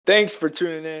Thanks for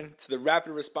tuning in to the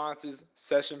Rapid Responses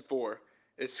Session 4,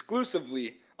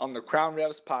 exclusively on the Crown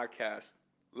Refs podcast.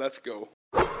 Let's go.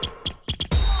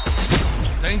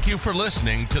 Thank you for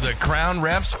listening to the Crown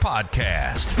Refs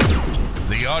podcast,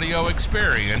 the audio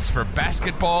experience for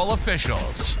basketball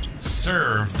officials.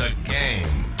 Serve the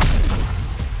game.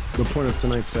 The point of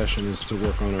tonight's session is to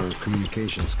work on our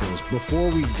communication skills. Before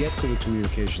we get to the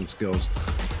communication skills,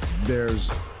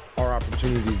 there's our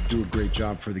opportunity to do a great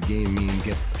job for the game, meaning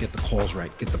get the calls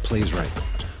right, get the plays right.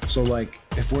 So like,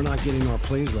 if we're not getting our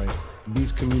plays right,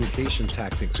 these communication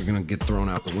tactics are gonna get thrown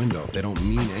out the window. They don't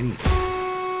mean anything.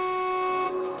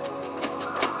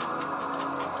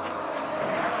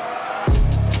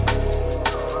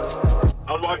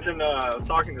 I was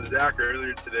talking to Zach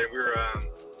earlier today. We were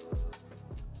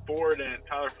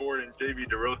Tyler Ford and JV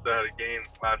DeRosa had a game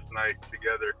last night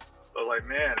together. So I was like,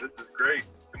 man, this is great.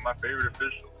 They're my favorite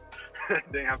officials.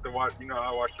 Didn't have to watch,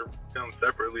 I watched their film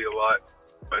separately a lot.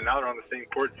 But now they're on the same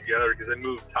court together because they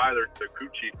moved Tyler to crew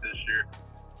chief this year.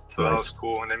 So That was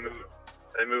cool. And they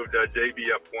moved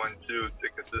JB up one, too, to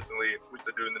consistently, which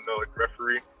they do in the middle, like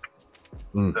referee.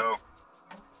 So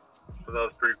that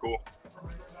was pretty cool.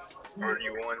 Or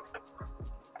you won.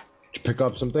 Did you pick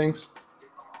up some things?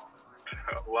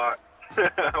 A lot.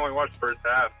 I only watched the first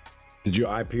half. Did you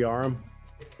IPR him?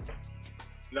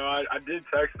 No, I did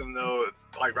text him though.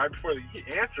 Like right before he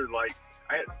answered. Like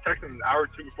I had texted him an hour or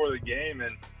two before the game,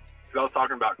 and because I was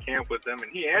talking about camp with him,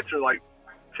 and he answered like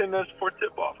 10 minutes before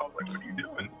tip off. I was like, "What are you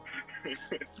doing?"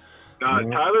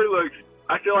 Tyler looks.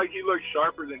 I feel like he looks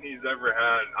sharper than he's ever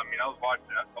had. I mean, I watched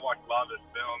a lot of his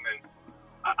film, and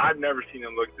I've never seen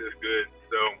him look this good.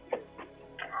 So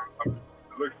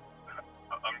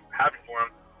I'm happy for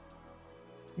him.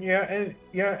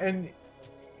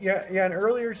 And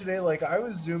earlier today, like I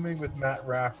was Zooming with Matt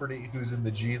Rafferty, who's in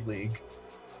the G League.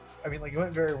 I mean, like it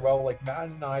went very well. Like Matt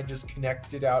and I just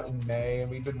connected out in May,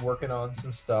 and we've been working on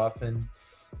some stuff and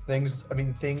things. I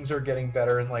mean, things are getting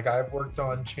better, and like I've worked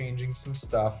on changing some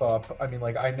stuff up. I mean,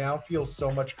 like I now feel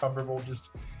so much comfortable just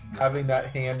having that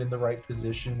hand in the right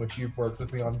position, which you've worked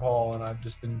with me on, Paul, and I've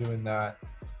just been doing that.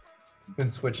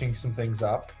 Been switching some things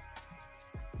up,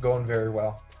 going very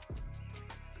well.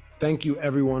 Thank you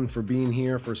everyone for being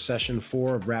here for session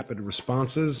 4 of Rapid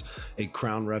Responses, a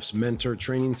Crown Refs mentor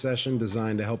training session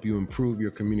designed to help you improve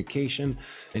your communication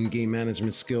and game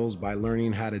management skills by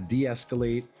learning how to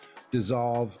de-escalate,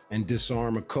 dissolve, and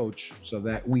disarm a coach so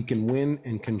that we can win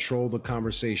and control the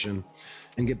conversation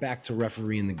and get back to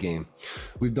refereeing the game.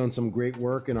 We've done some great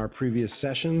work in our previous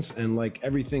sessions, and like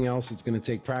everything else, it's going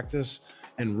to take practice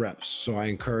and reps. So I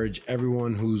encourage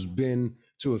everyone who's been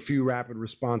to a few rapid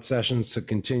response sessions to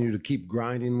continue to keep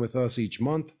grinding with us each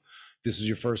month. This is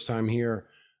your first time here.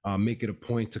 Make it a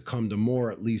point to come to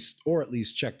more, at least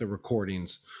check the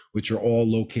recordings, which are all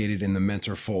located in the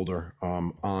mentor folder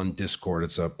on Discord.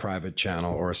 It's a private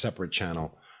channel or a separate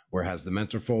channel where it has the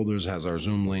mentor folders, has our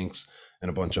Zoom links, and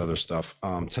a bunch of other stuff.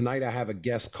 Tonight I have a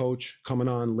guest coach coming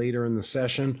on later in the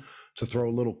session to throw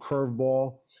a little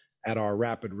curveball at our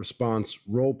rapid response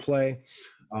role play.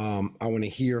 I want to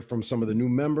hear from some of the new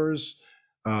members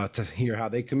to hear how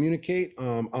they communicate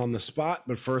on the spot.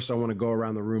 But first, I want to go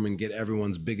around the room and get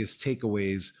everyone's biggest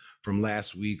takeaways from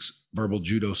last week's verbal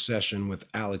judo session with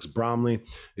Alex Bromley.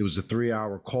 It was a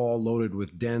 3-hour call loaded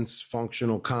with dense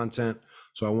functional content.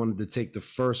 So I wanted to take the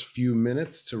first few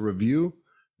minutes to review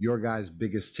your guys'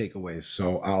 biggest takeaways.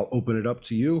 So I'll open it up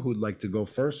to you. Who'd like to go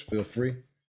first? Feel free.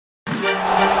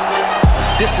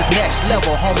 This is next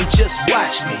level, homie, just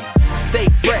watch me. Stay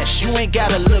fresh, you ain't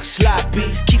gotta look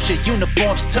sloppy. Keeps your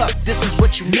uniforms tucked, this is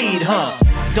what you need, huh?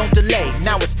 Don't delay,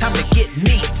 now it's time to get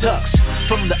neat tucks.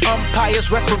 From the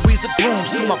umpires, referees, and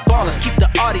grooms to my ballers, keep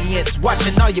the audience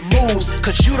watching all your moves.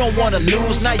 Cause you don't wanna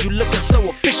lose, now you looking so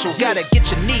official. Gotta get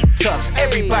your neat tucks,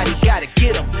 everybody gotta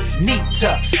get them. Neat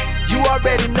tucks, you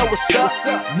already know what's up.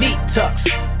 Neat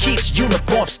tucks, keeps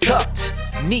uniforms tucked.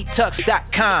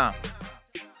 NeatTux.com.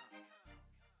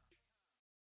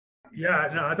 Yeah,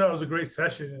 no, I thought it was a great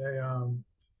session. And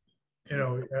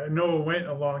I know it went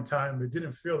a long time, but it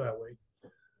didn't feel that way.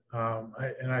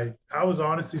 I was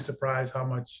honestly surprised how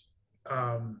much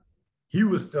he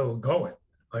was still going.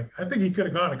 Like, I think he could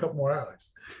have gone a couple more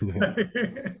hours. Yeah,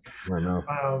 I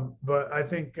know. But I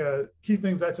think key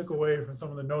things I took away from some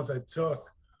of the notes I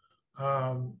took,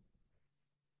 I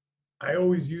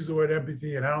always use the word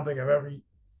empathy, and I think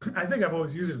I've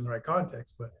always used it in the right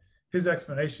context, but his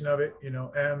explanation of it,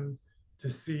 M to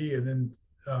C, and then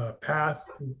path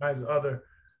through the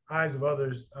eyes of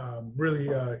others, really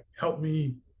helped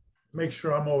me make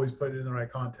sure I'm always putting it in the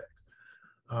right context.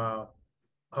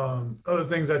 Other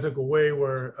things I took away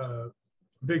were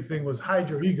big thing was hide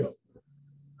your ego.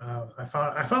 I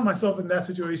found myself in that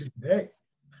situation today,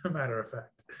 as a matter of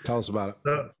fact. Tell us about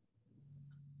it.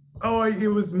 It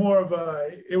was more of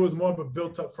a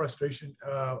built-up frustration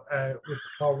with the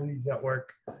colleagues at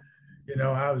work. You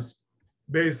know, I was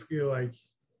basically like,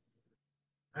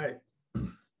 I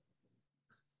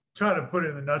try to put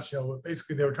it in a nutshell, but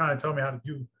basically they were trying to tell me how to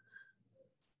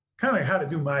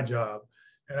do my job,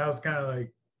 and I was kind of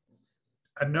like,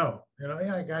 I know, you know,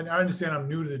 yeah, I understand I'm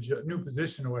new to the new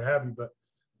position or what have you, but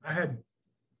I had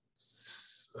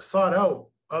sought out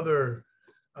other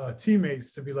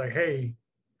teammates to be like, hey,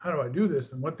 how do I do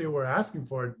this? And what they were asking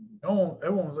for,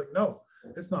 everyone was like, no,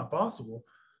 it's not possible.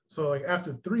 So like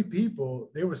after 3 people,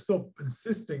 they were still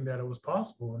insisting that it was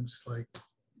possible. I'm just like,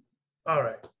 all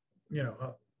right, you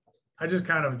know, I just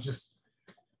kind of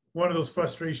one of those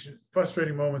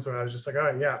frustrating moments where I was just like, all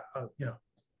right, yeah, you know,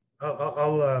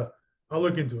 I'll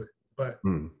look into it. But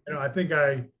you know, I think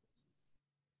I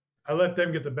let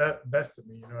them get the best of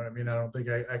me. You know what I mean? I don't think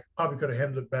I probably could have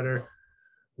handled it better,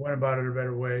 went about it a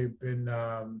better way, been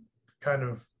kind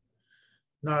of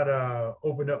not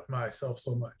opened up myself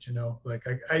so much. You know, like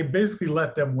I basically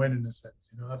let them win in a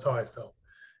sense. You know, that's how I felt.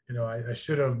 You know, I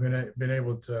should have been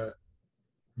able to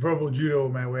verbal judo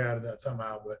my way out of that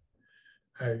somehow, but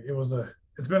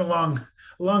it's been a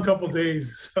long couple of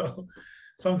days. So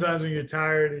sometimes when you're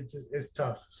tired, it's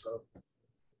tough. So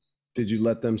did you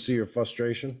let them see your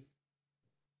frustration?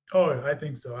 Oh, I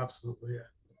think so. Absolutely.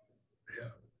 Yeah.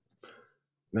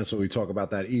 That's what we talk about,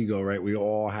 that ego, right? We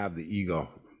all have the ego.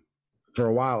 For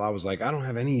a while, I was like, I don't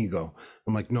have any ego.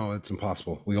 I'm like, no, it's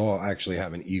impossible. We all actually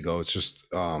have an ego. It's just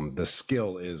the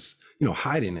skill is, you know,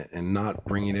 hiding it and not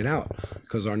bringing it out,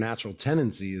 because our natural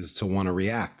tendency is to want to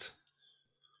react.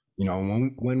 You know,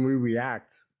 when we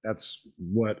react, that's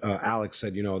what Alex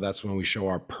said, you know, that's when we show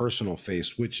our personal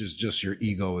face, which is just your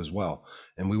ego as well.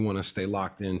 And we want to stay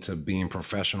locked into being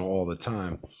professional all the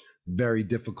time. Very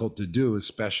difficult to do,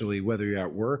 especially whether you're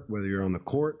at work, whether you're on the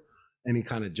court, any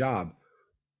kind of job,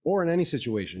 or in any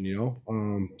situation, you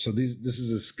know. So this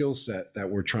is a skill set that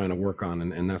we're trying to work on,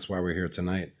 and that's why we're here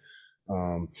tonight.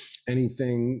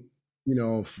 Anything, you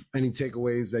know, any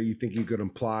takeaways that you think you could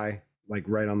apply, like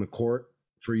right on the court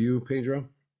for you, Pedro?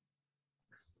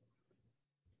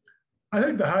 I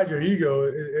think the hide your ego,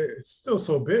 it's still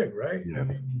so big, right? Yeah. I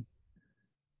mean,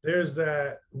 there's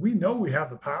that, we know we have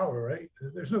the power, right?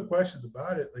 There's no questions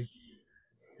about it. Like,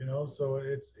 you know, so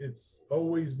it's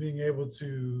always being able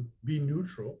to be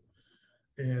neutral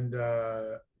and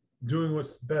doing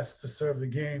what's best to serve the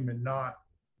game, and not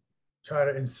try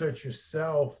to insert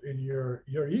yourself in your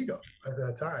ego at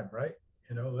that time, right?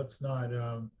 You know, let's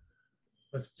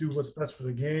do what's best for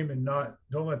the game, and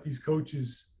don't let these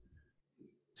coaches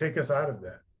take us out of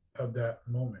that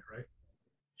moment, right?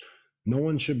 No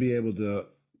one should be able to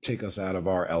take us out of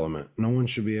our element. No one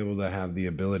should be able to have the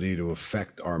ability to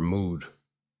affect our mood.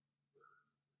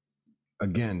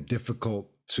 Again,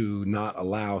 difficult to not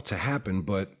allow to happen,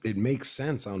 but it makes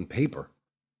sense on paper.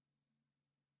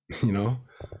 You know?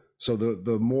 So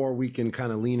the more we can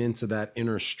kind of lean into that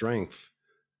inner strength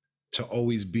to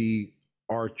always be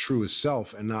our truest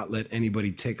self and not let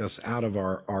anybody take us out of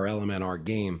our element, our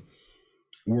game,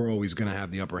 we're always going to have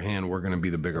the upper hand. We're going to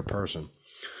be the bigger person.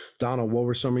 Donald, what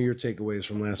were some of your takeaways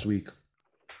from last week?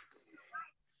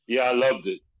 Yeah, I loved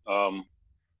it.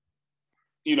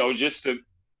 You know, just to,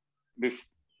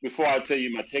 before I tell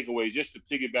you my takeaways, just to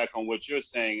piggyback on what you're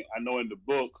saying, I know in the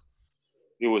book,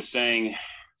 it was saying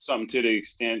something to the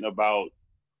extent about,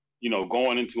 you know,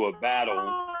 going into a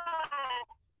battle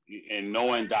and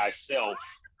knowing thyself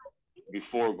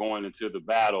before going into the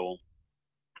battle,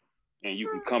 and you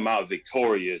can come out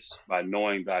victorious by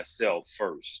knowing thyself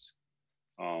first.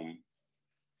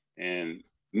 And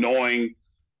knowing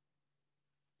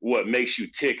what makes you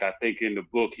tick. I think in the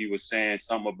book he was saying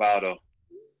something about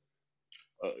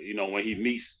you know, when he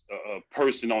meets a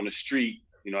person on the street,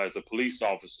 you know, as a police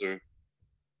officer,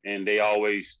 and they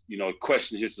always, you know,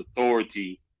 question his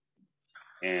authority,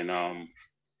 and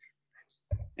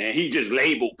he just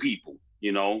labeled people,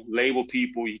 you know,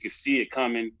 you can see it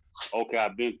coming. Okay,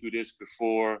 I've been through this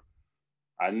before.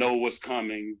 I know what's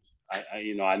coming.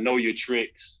 You know, I know your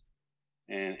tricks,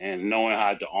 and knowing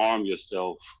how to arm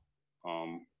yourself,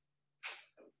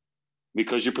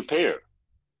 because you're prepared.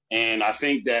 And I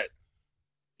think that,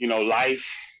 you know, life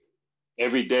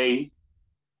every day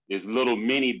is little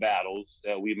mini battles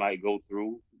that we might go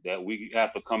through that we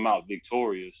have to come out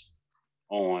victorious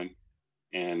on.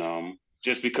 And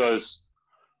just because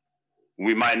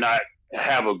we might not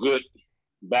have a good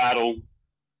battle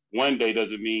one day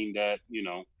doesn't mean that, you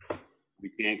know, we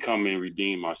can't come and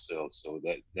redeem ourselves. So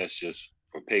that's just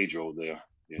for Pedro there.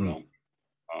 you know.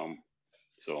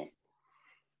 So,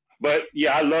 but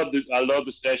yeah, I love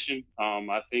the session.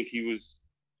 I think he was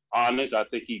honest. I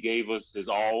think he gave us his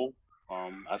all.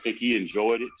 I think he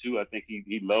enjoyed it too. I think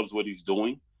he loves what he's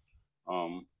doing.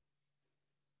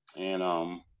 And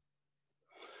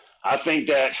I think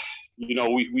that, you know,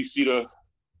 we see the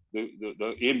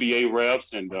NBA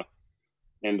refs and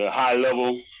the high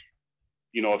level,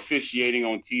 you know, officiating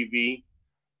on TV,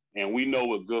 and we know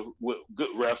what good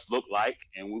refs look like,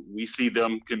 and we see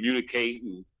them communicate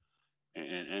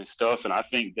and stuff. And I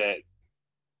think that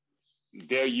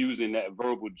they're using that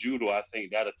verbal judo. I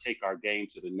think that'll take our game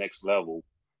to the next level.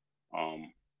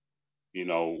 You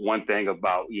know, one thing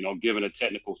about, you know, giving a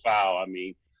technical foul, I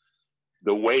mean,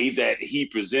 the way that he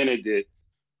presented it,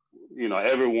 you know,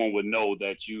 everyone would know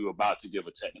that you're about to give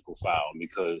a technical foul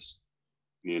because,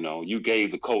 you know, you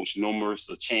gave the coach numerous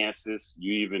chances.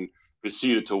 You even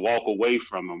proceeded to walk away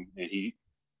from him, and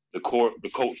the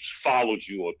coach followed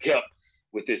you or kept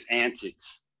with his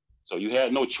antics. So you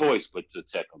had no choice but to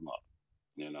tech him up,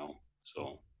 you know.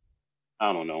 So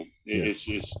I don't know.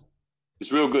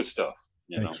 It's real good stuff.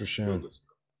 Thanks for sharing.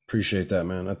 Appreciate that,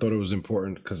 man. I thought it was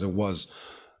important because it was,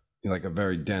 you know, like a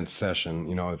very dense session.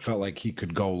 You know, it felt like he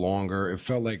could go longer. It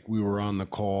felt like we were on the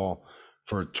call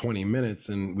for 20 minutes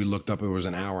and we looked up, it was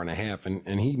an hour and a half.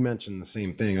 And he mentioned the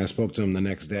same thing. I spoke to him the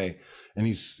next day and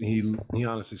he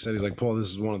honestly said, he's like, Paul,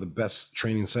 this is one of the best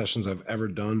training sessions I've ever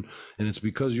done. And it's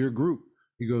because your group.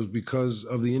 He goes, because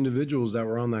of the individuals that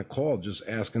were on that call, just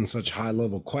asking such high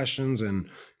level questions and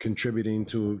contributing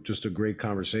to just a great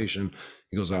conversation.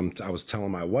 He goes, I was telling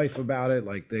my wife about it.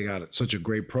 Like they got such a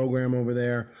great program over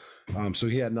there. So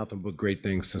he had nothing but great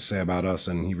things to say about us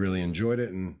and he really enjoyed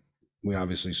it. And we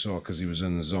obviously saw because he was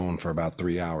in the zone for about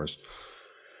 3 hours.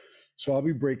 So I'll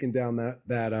be breaking down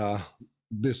that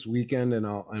this weekend and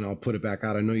I'll put it back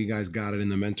out. I know you guys got it in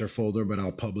the mentor folder, but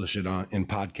I'll publish it in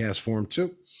podcast form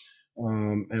too.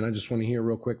 And I just want to hear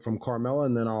real quick from Carmela,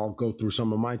 and then I'll go through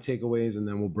some of my takeaways, and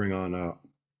then we'll bring on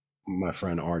my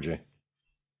friend RJ.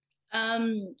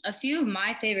 A few of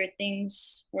my favorite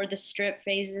things were the strip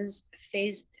phrases,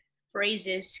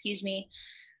 excuse me,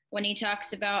 when he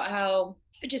talks about how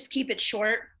just keep it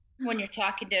short when you're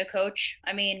talking to a coach.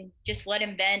 I mean, just let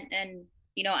him vent and,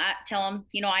 you know, tell him,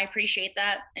 you know, I appreciate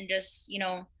that, and just, you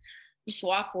know, just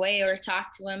walk away or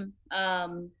talk to him.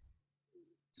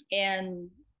 And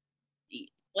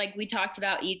like we talked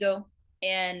about ego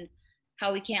and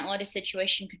how we can't let a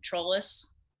situation control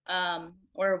us,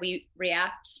 or we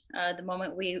react. The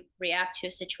moment we react to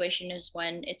a situation is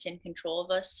when it's in control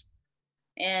of us.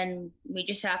 And we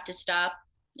just have to stop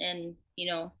and, you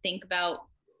know, think about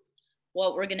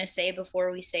what we're going to say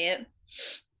before we say it.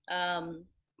 And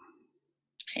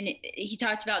he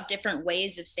talked about different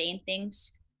ways of saying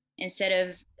things instead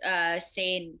of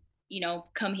saying, you know,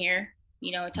 come here.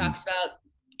 You know, it talks about,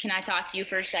 can I talk to you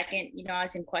for a second, you know,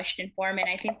 as in question form. And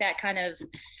I think that kind of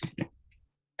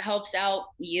helps out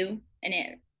you, and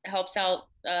it helps out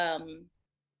the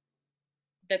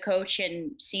coach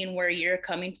and seeing where you're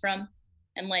coming from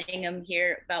and letting them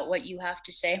hear about what you have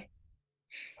to say.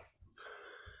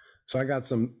 So I got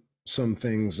some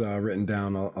things written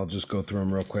down. I'll just go through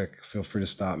them real quick. Feel free to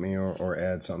stop me or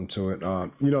add something to it.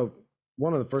 You know,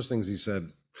 one of the first things he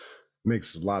said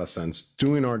makes a lot of sense.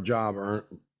 Doing our job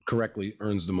correctly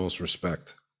earns the most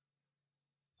respect.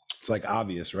 It's like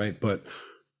obvious, right? But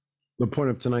the point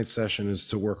of tonight's session is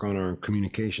to work on our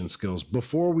communication skills.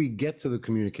 Before we get to the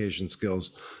communication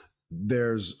skills,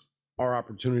 there's our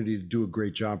opportunity to do a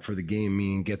great job for the game,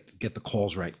 meaning get the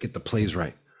calls right, get the plays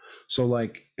right. So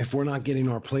like, if we're not getting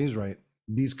our plays right,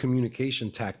 these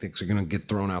communication tactics are going to get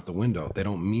thrown out the window. They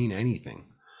don't mean anything.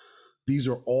 These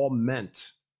are all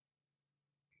meant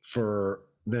for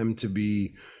them to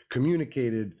be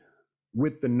communicated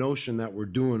with the notion that we're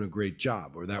doing a great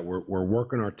job, or that we're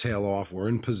working our tail off, we're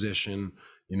in position,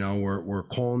 you know, we're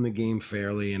calling the game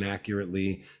fairly and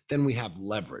accurately. Then we have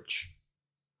leverage,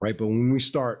 right? But when we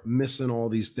start missing all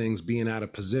these things, being out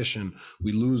of position,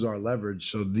 we lose our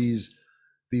leverage. So these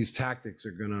tactics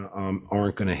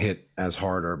aren't gonna hit as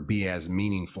hard or be as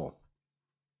meaningful.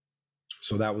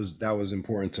 So that was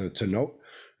important to note.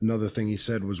 Another thing he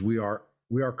said was we are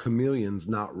chameleons,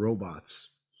 not robots.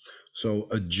 So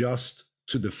adjust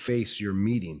to the face you're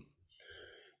meeting.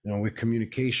 You know, with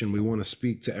communication, we want to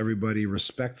speak to everybody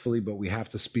respectfully, but we have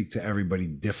to speak to everybody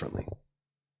differently.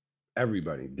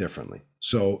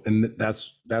 So, and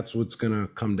that's what's going to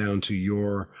come down to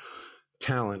your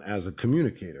talent as a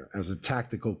communicator, as a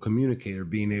tactical communicator,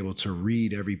 being able to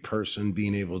read every person,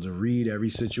 being able to read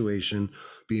every situation,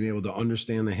 being able to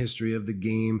understand the history of the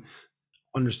game,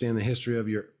 understand the history of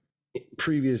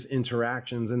previous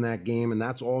interactions in that game, and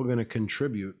that's all going to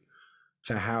contribute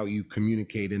to how you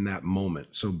communicate in that moment.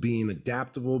 So being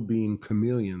adaptable, being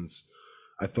chameleons,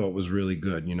 I thought was really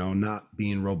good, not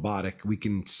being robotic. We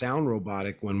can sound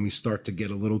robotic when we start to get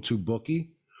a little too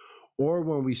booky, or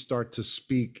when we start to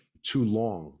speak too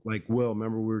long. Like Will,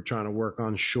 remember we were trying to work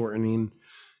on shortening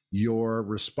your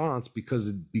response because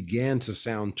it began to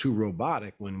sound too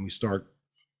robotic when we start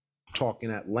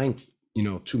talking at length,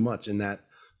 too much in that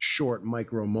short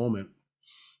micro moment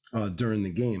during the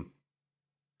game.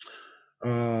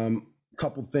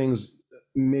 Couple things,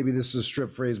 maybe this is a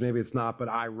strip phrase, maybe it's not, but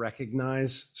I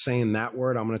recognize, saying that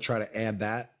word. I'm going to try to add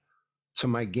that to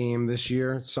my game this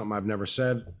year. It's something I've never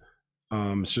said.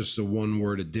 It's just a one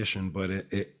word addition, but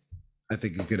I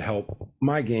think it could help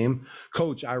my game.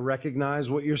 Coach, I recognize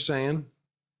what you're saying,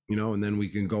 and then we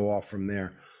can go off from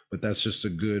there. But that's just a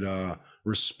good,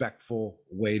 respectful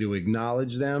way to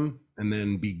acknowledge them and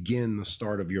then begin the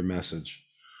start of your message.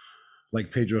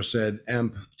 Like Pedro said,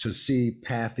 to see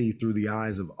pathy through the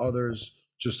eyes of others,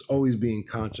 just always being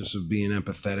conscious of being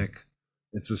empathetic.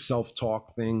 It's a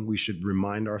self-talk thing. We should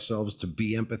remind ourselves to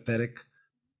be empathetic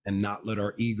and not let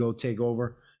our ego take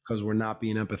over, because we're not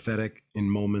being empathetic in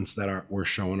moments that we're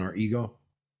showing our ego.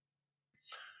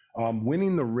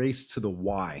 Winning the race to the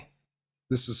why.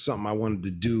 This is something I wanted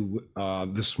to do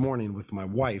this morning with my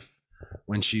wife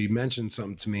when she mentioned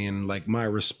something to me, and like my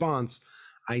response,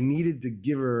 I needed to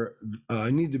give her,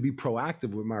 I need to be proactive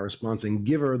with my response and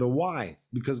give her the why,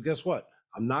 because guess what?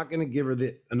 I'm not going to give her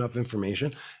enough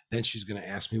information. Then she's going to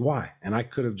ask me why. And I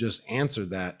could have just answered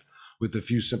that with a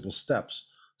few simple steps.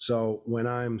 So when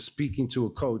I'm speaking to a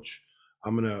coach,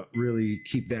 I'm going to really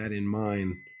keep that in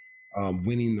mind,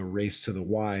 winning the race to the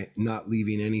why, not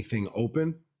leaving anything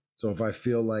open. So if I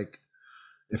feel like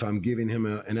if I'm giving him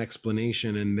an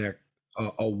explanation and there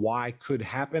a why could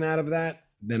happen out of that,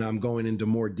 then I'm going into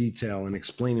more detail and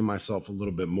explaining myself a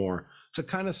little bit more to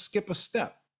kind of skip a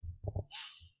step.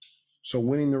 So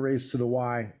winning the race to the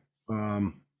why,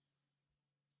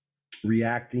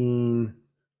 reacting,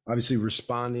 obviously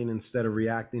responding instead of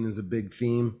reacting is a big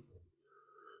theme.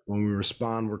 When we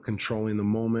respond, we're controlling the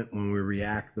moment. When we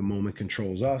react, the moment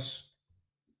controls us.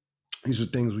 These are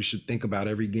things we should think about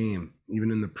every game,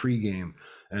 even in the pregame.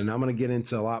 And I'm going to get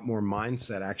into a lot more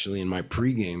mindset actually in my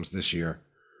pregames this year.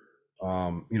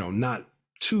 Not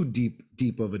too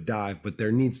deep of a dive, but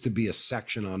there needs to be a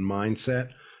section on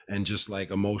mindset and just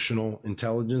like emotional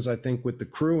intelligence, I think, with the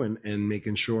crew, and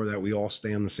making sure that we all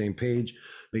stay on the same page,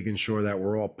 making sure that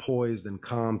we're all poised and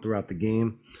calm throughout the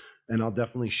game. And I'll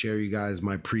definitely share you guys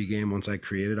my pregame once I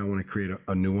create it. I want to create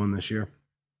a new one this year.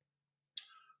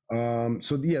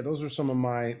 So yeah, those are some of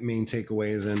my main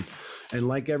takeaways, and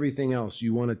like everything else,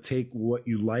 you want to take what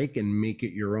you like and make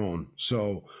it your own.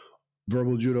 So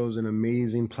Verbal Judo is an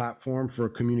amazing platform for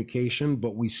communication,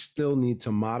 but we still need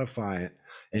to modify it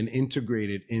and integrate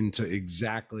it into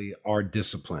exactly our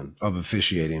discipline of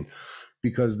officiating,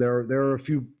 because there are a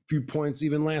few points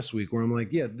even last week where I'm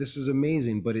like, yeah, this is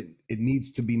amazing, but it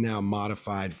needs to be now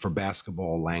modified for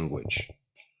basketball language.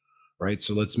 Right.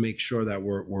 So let's make sure that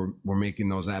we're making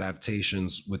those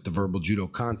adaptations with the Verbal Judo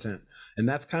content. And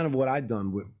that's kind of what I've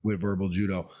done with Verbal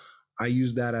Judo. I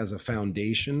used that as a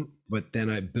foundation, but then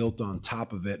I built on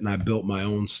top of it, and I built my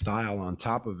own style on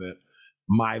top of it,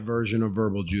 my version of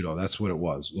Verbal Judo. That's what it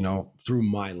was, through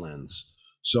my lens.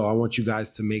 So I want you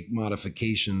guys to make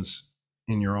modifications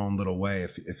in your own little way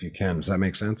if you can. Does that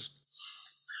make sense?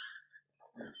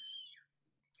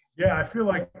 Yeah, I feel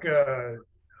like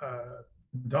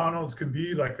Donald's could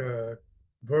be like a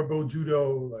Verbal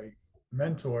Judo like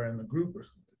mentor in the group or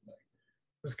something. Like,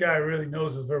 this guy really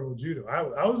knows his Verbal Judo.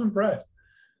 I was impressed.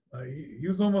 He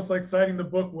was almost like citing the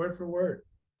book word for word.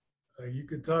 You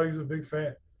could tell he's a big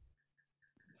fan.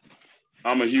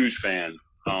 I'm a huge fan.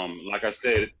 Like I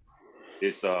said,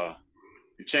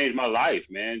 it changed my life,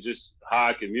 man. Just how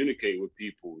I communicate with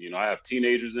people. I have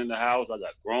teenagers in the house. I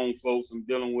got grown folks I'm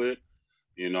dealing with.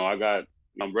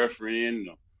 I'm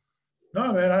refereeing.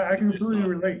 No, man, I can completely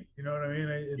relate. You know what I mean?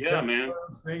 It's yeah, man. One of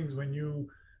those things when you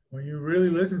really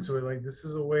listen to it, like this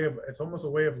is it's almost a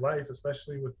way of life,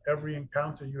 especially with every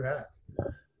encounter you have.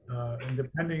 And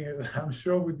depending, I'm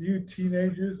sure with you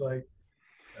teenagers,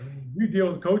 we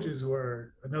deal with coaches who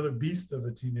are another beast of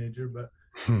a teenager, but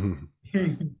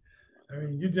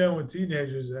you're dealing with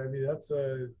teenagers. That's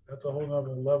a whole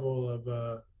nother level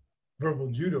of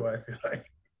Verbal Judo, I feel like.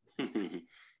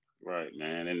 Right,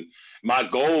 man. And my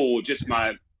goal, just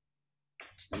my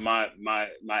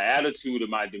attitude or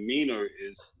my demeanor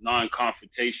is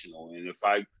non-confrontational. And if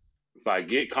I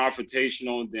get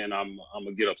confrontational, then I'm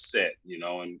gonna get upset,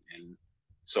 and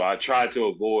so I try to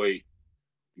avoid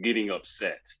getting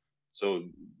upset. So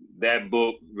that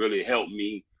book really helped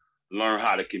me learn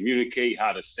how to communicate,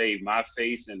 how to save my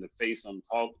face and the face I'm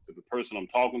talking to, the person I'm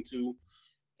talking to.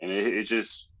 And it's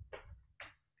just,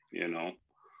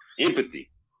 empathy.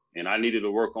 And I needed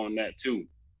to work on that too,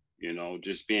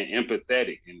 just being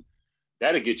empathetic. And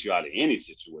that'll get you out of any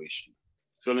situation.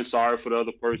 Feeling sorry for the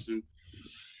other person,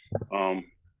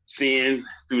 seeing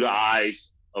through the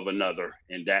eyes of another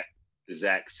in that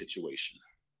exact situation,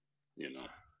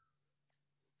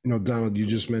 Donald, you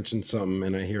just mentioned something,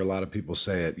 and I hear a lot of people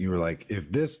say it. You were like,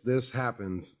 if this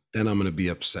happens, then I'm going to be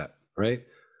upset, right?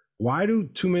 Why do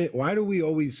we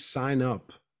always sign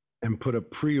up and put a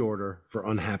pre-order for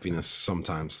unhappiness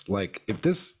sometimes? Like, if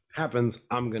this happens,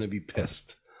 I'm going to be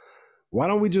pissed. Why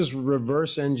don't we just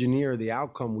reverse engineer the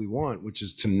outcome we want, which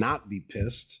is to not be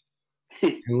pissed?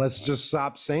 And let's just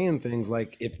stop saying things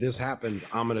like, if this happens,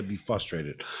 I'm going to be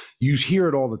frustrated. You hear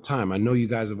it all the time. I know you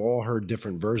guys have all heard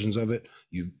different versions of it.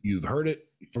 You've heard it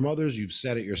from others. You've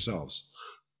said it yourselves.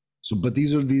 So, but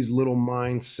these are these little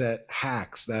mindset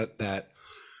hacks that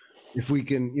if we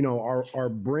can, our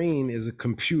brain is a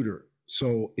computer.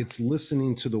 So it's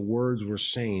listening to the words we're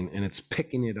saying, and it's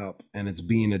picking it up, and it's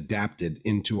being adapted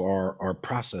into our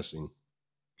processing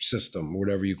system,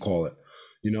 whatever you call it.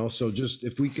 So just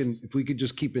if we could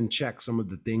just keep in check some of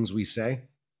the things we say,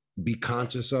 be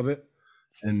conscious of it,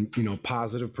 and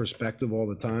positive perspective all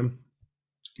the time.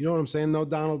 You know what I'm saying though,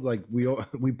 Donald? Like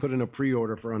we put in a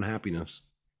pre-order for unhappiness.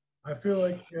 I feel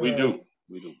like we do.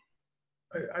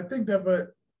 I think that,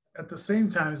 but at the same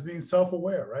time, it's being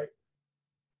self-aware, right?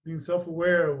 Being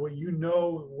self-aware of what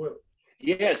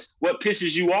Yes, what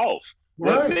pisses you off,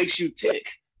 right. What makes you tick.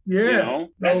 Yeah,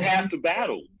 that's half the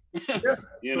battle. Yeah.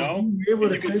 You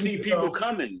can see people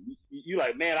coming. You're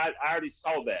like, man, I already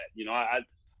saw that.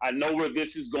 I know where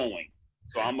this is going,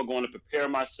 so I'm going to prepare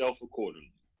myself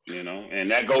accordingly.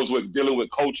 And that goes with dealing with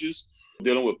coaches,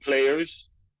 dealing with players,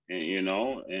 and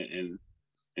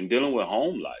and dealing with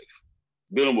home life,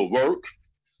 dealing with work.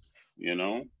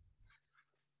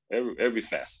 Every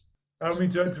facet. I don't mean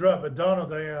to interrupt, but Donald,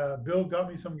 Bill got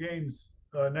me some games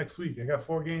next week. I got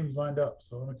 4 games lined up,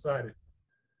 so I'm excited.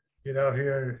 Get out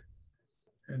here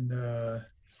and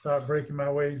start breaking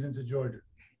my ways into Georgia.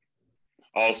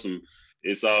 Awesome.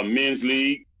 It's a men's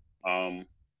league.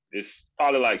 It's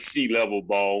probably like C-level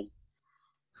ball.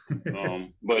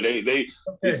 But they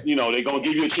okay. They're gonna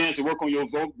give you a chance to work on your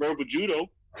verbal judo.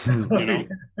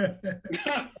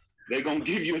 They're gonna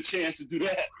give you a chance to do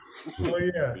that. Oh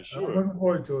yeah, sure. I'm looking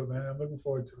forward to it, man. I'm looking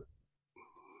forward to it.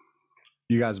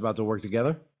 You guys about to work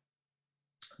together?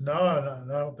 No, I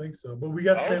don't think so. But we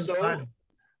got the same time.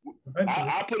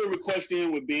 I put a request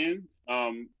in with Ben.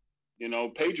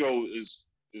 Pedro is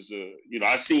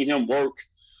I seen him work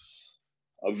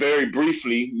very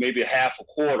briefly, maybe a half a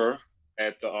quarter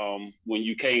at the when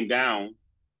you came down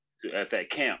at that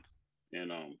camp.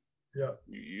 Yeah,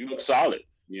 you look solid.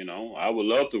 I would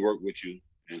love to work with you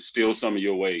and steal some of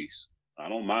your ways. I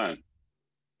don't mind.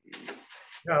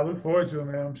 Yeah, I look forward to it,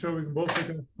 man. I'm sure we can both pick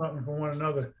up something from one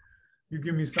another. You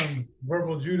give me some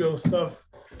verbal judo stuff,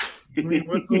 green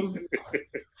whistles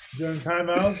during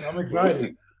timeouts. I'm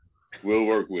excited. We'll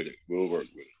work with it.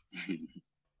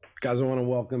 Guys, I want to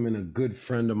welcome in a good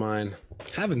friend of mine.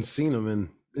 Haven't seen him and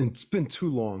it's been too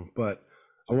long, but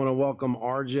I want to welcome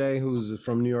RJ, who's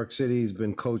from New York City. He's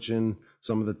been coaching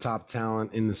some of the top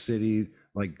talent in the city,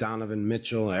 like Donovan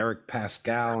Mitchell, Eric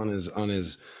Pascal on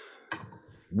his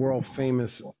world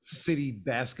famous city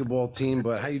basketball team.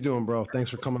 But how you doing, bro? Thanks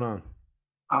for coming on.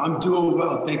 I'm doing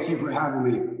well. Thank you for having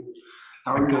me.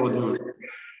 How are you all doing?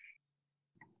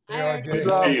 Hey,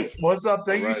 RJ. What's up?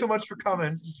 Thank you so much for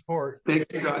coming to support.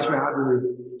 Thank you guys for having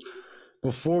me.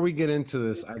 Before we get into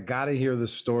this, I got to hear the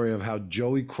story of how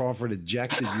Joey Crawford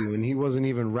ejected you and he wasn't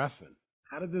even reffing.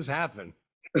 How did this happen?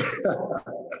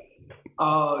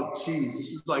 Geez, this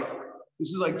is like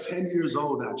 10 years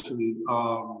old actually.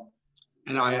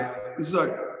 And this is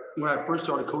like when I first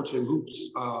started coaching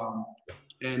hoops.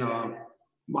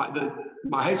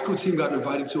 My high school team got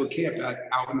invited to a camp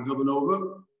out in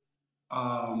Villanova.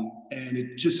 And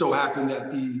it just so happened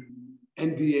that the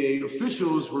NBA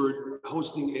officials were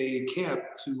hosting a camp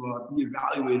to be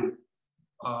evaluated,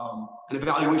 an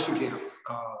evaluation camp.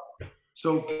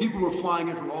 So people were flying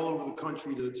in from all over the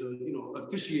country to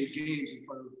officiate games in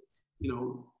front of,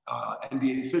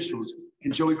 NBA officials.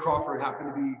 And Joey Crawford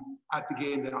happened to be at the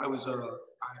game that I was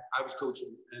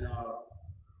coaching. And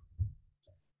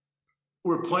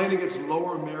we're playing against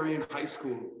Lower Merion High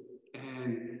School.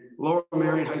 And Lower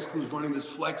Merion High School is running this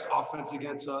flex offense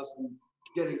against us and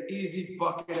getting easy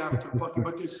bucket after bucket,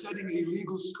 but they're setting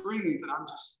illegal screens. And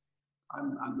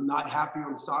I'm not happy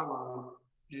on the sideline.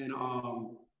 And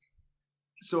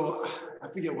so I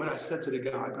forget what I said to the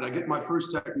guy, but I get my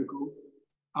first technical,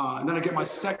 and then I get my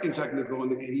second technical,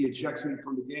 and he ejects me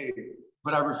from the game.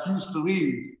 But I refuse to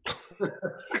leave.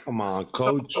 Come on,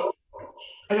 coach.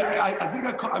 I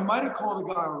think I might have called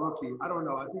the guy a rookie. I don't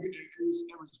know. I think it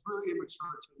was really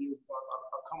immature to me.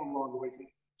 I've come a long way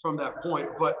from that point.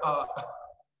 But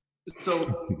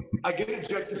so I get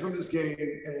ejected from this game,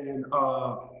 and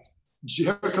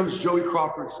here comes Joey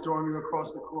Crawford storming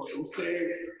across the court and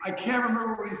saying, I can't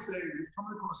remember what he's saying. He's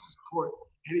coming across this court,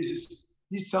 and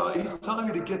he's telling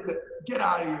me to get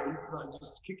out of here, like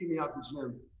just kicking me out the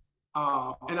gym.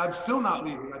 And I'm still not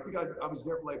leaving. I think I was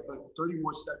there for like 30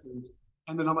 more seconds.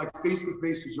 And then I'm like face to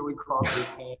face with Joey Crawford.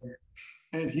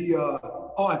 And he,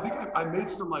 I think I made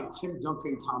some like Tim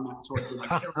Duncan comment towards him. I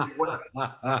can't remember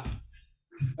what.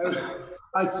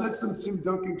 I said some Tim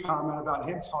Duncan comment about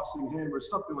him tossing him or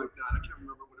something like that. I can't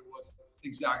remember what it was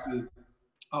exactly.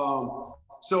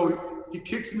 So he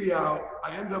kicks me out.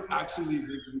 I end up actually leaving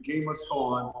because the game must go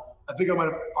on. I think I might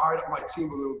have fired up my team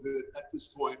a little bit at this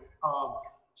point.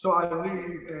 So I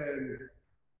leave and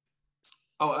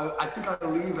I think I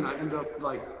leave and I end up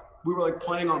like, we were like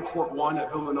playing on court 1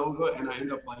 at Villanova, and I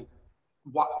end up like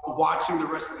watching the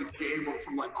rest of the game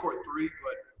from like court 3.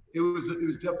 But it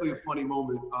was definitely a funny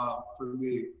moment for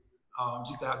me,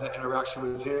 just to have that interaction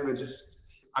with him, and just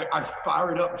I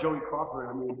fired up Joey Crawford.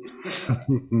 I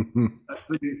mean, that's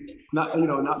really not too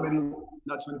many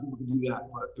people can do that,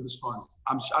 but it was fun.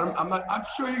 I'm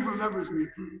sure he remembers me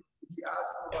if you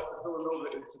ask him about the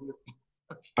Villanova incident.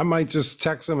 I might just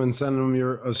text him and send him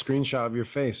a screenshot of your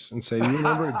face and say, you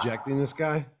remember ejecting this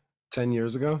guy 10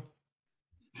 years ago?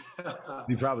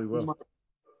 He probably will.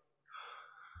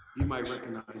 He might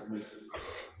recognize me.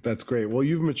 That's great. Well,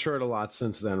 you've matured a lot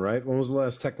since then, right? When was the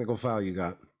last technical foul you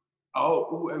got?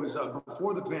 Oh, it was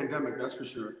before the pandemic, that's for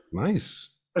sure. Nice.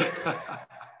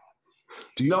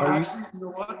 You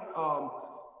know what?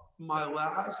 My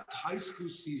last high school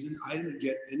season, I didn't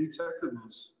get any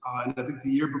technicals, and I think the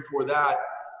year before that,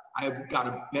 I got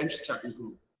a bench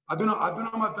technical. I've been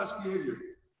on my best behavior.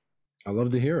 I love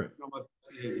to hear it.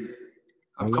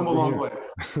 I've come a long way.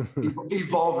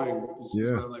 Evolving is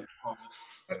what I like to call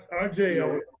it.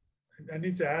 RJ, I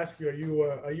need to ask you: Are you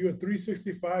a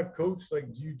 365 coach?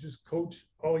 Like, do you just coach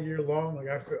all year long? Like,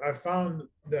 I found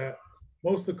that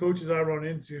most of the coaches I run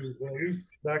into, well, at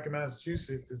least back in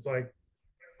Massachusetts, it's like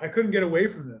I couldn't get away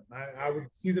from them. I would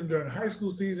see them during high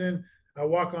school season. I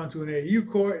walk onto an AAU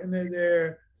court and they're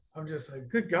there. I'm just like,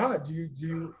 good God, do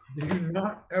you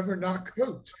not ever not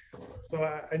coach? So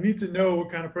I need to know what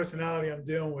kind of personality I'm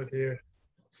dealing with here.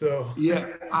 So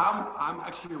yeah, I'm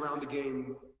actually around the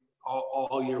game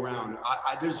all year round.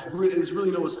 There's really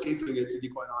no escaping it, to be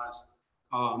quite honest.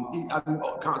 I'm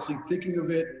constantly thinking of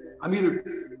it. I'm either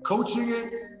coaching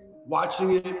it,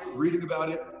 watching it, reading about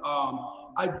it.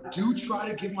 I do try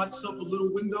to give myself a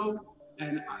little window,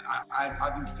 and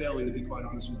I've been failing, to be quite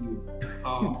honest with you.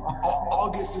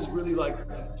 August is really like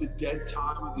the dead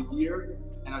time of the year,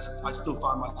 and I still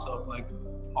find myself like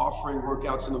offering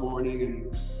workouts in the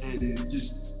morning and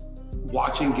just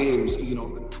watching games. You know,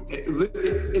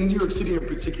 in New York City in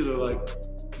particular, like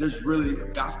there's really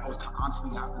basketball is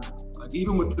constantly happening. Like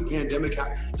even with the pandemic,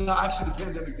 actually the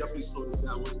pandemic definitely slowed us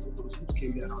down once those hoops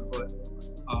came down, but.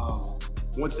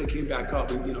 Once they came back up,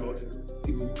 you know,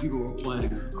 people were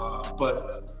playing.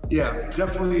 But yeah,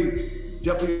 definitely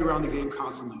around the game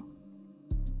constantly.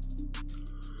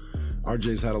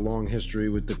 RJ's had a long history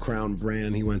with the Crown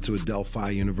brand. He went to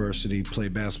Adelphi University,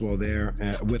 played basketball there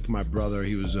with my brother.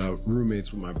 He was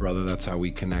roommates with my brother. That's how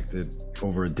we connected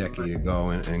over a decade ago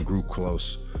and grew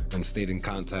close and stayed in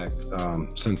contact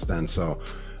since then. So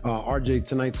RJ,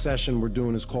 tonight's session we're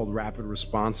doing is called Rapid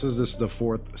Responses. This is the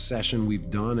 4th session we've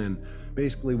done, and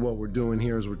basically what we're doing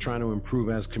here is we're trying to improve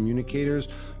as communicators,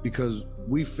 because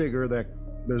we figure that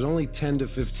there's only 10 to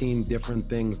 15 different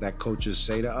things that coaches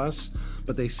say to us,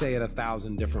 but they say it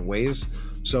 1,000 different ways.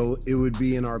 So it would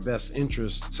be in our best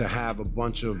interest to have a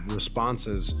bunch of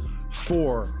responses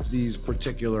for these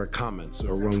particular comments,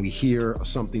 or when we hear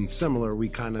something similar, we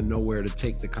kind of know where to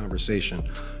take the conversation,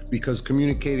 because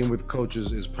communicating with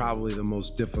coaches is probably the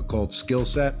most difficult skill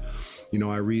set. You know,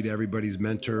 I read everybody's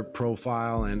mentor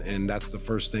profile, and that's the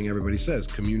first thing everybody says: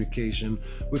 communication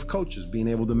with coaches, being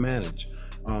able to manage.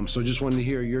 So just wanted to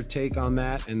hear your take on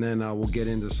that, and then we'll get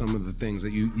into some of the things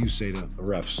that you say to the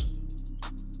refs.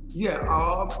 Yeah,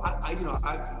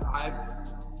 I've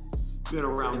been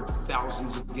around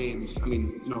thousands of games. I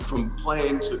mean, you know, from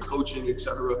playing to coaching,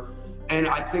 etc. And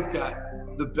I think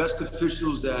that the best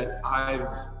officials that I've,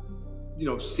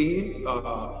 seen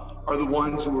are the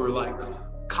ones who are like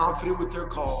confident with their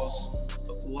calls,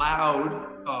 loud,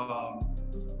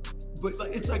 but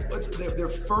it's like they're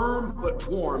firm but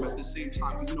warm at the same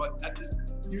time. Because, you know,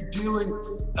 you're dealing,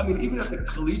 I mean, even at the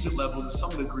collegiate level to some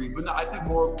degree, but I think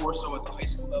more so at the high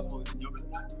school level and younger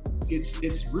than that.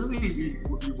 It's really,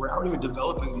 we're out here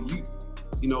developing the youth.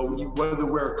 You know,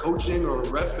 whether we're coaching or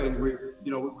reffing, we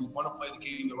want to play the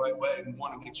game the right way. We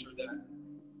want to make sure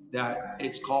that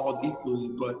it's called equally.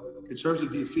 But in terms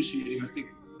of the officiating, I think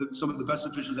some of the best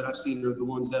officials that I've seen are the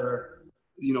ones that are,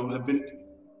 you know, have been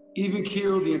even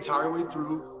keeled the entire way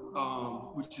through,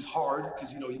 which is hard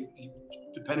because, you know, you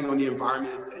depending on the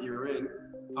environment that you're in,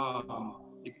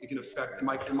 it can affect, it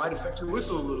might affect your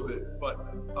whistle a little bit, but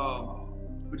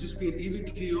just being even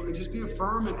keel and just being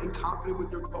firm and confident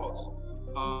with your calls.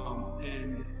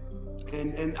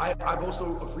 And I've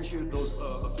also appreciated those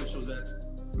officials that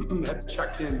have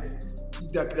checked in,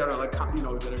 that are like, you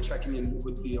know, that are checking in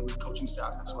with the coaching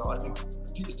staff as well. I think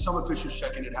some officials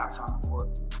check in at halftime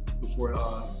before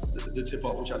the tip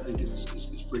off, which I think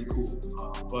is pretty cool.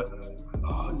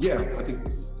 Yeah, I think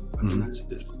that's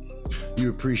it. You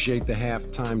appreciate the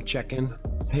halftime check-in?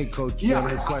 Hey, Coach, do you have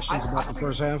any questions about the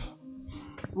first half?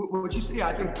 What you say? Yeah,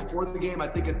 I think before the game, I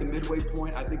think at the midway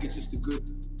point, I think it's just a good,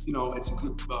 you know, it's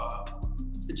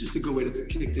just a good way to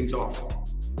kick things off.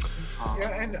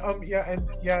 And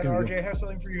RJ, I have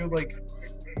something for you.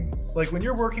 Like when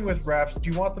you're working with refs, do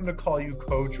you want them to call you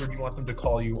coach or do you want them to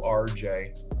call you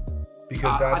RJ?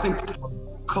 Because I think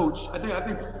coach. I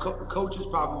think coach is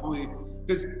probably,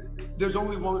 because there's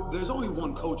only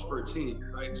one coach per team,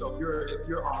 right? So if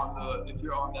you're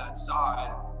on that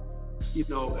side, you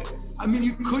know, I mean,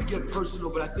 you could get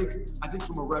personal, but I think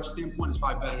from a ref standpoint, it's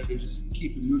probably better to just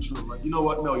keep it neutral. Like, you know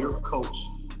what? No, you're a coach,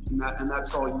 and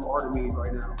that's all you are to me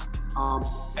right now.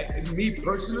 Me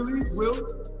personally, Will,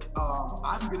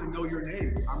 I'm gonna know your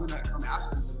name. I'm gonna come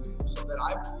ask you your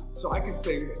name so I can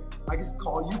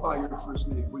call you by your first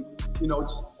name. When, you know,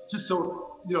 it's just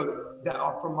so, you know, that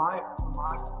from my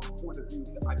point of view,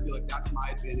 I feel like that's my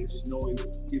advantage, is knowing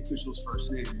the official's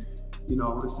first name. You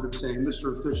know, instead of saying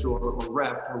Mr. Official or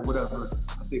ref or whatever,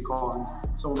 I think calling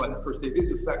someone by their first name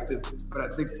is effective. But I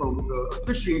think from the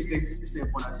officiating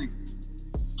standpoint, I think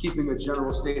keeping a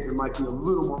general statement might be a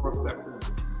little more effective.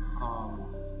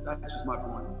 That's just my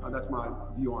point. That's my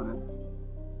view on it.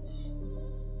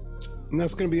 And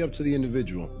that's going to be up to the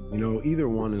individual. You know, either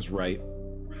one is right.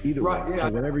 Either right, way. Yeah.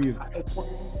 So whatever you. It's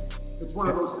one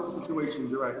of those situations.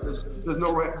 You're right. There's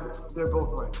no right. They're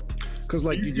both right. Because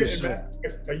like you just said.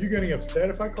 Are you getting upset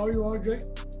if I call you RJ?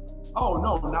 Oh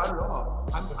no, not at all.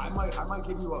 I might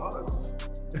give you a hug.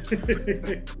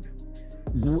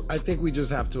 I think we just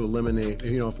have to eliminate,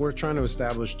 you know, if we're trying to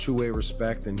establish two-way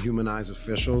respect and humanize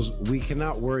officials, we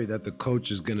cannot worry that the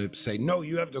coach is going to say, no,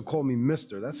 you have to call me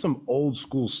mister. That's some old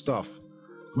school stuff.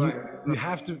 Right. You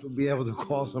have to be able to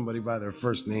call somebody by their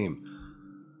first name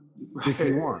if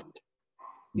you want.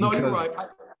 No, you're right.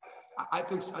 I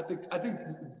think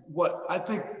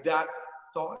that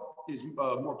thought is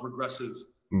more progressive.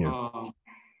 Yeah.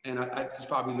 And it's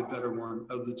probably the better one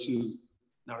of the two,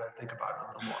 now that I think about it a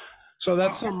little more. So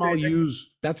that's something I'll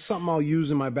use. That's something I'll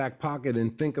use in my back pocket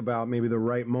and think about maybe the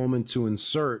right moment to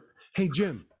insert. Hey,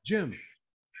 Jim,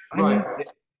 right.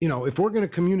 You know, if we're going to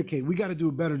communicate, we got to do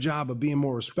a better job of being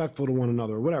more respectful to one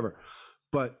another or whatever.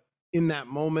 But in that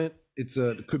moment, it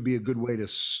could be a good way to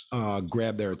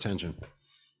grab their attention.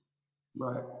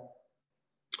 Right.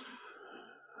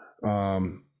 What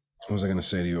was I going to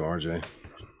say to you, RJ?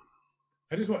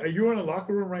 Are you in a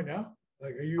locker room right now?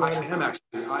 Like, are you? I am actually.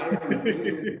 I am.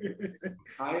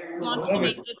 I want to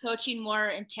make the coaching more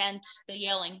intense, the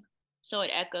yelling, so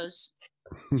it echoes.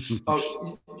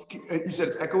 Oh, you said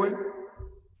it's echoing?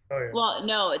 Oh, yeah. Well,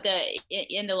 no,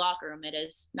 in the locker room it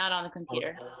is, not on the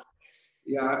computer.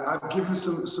 Yeah, I've given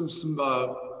some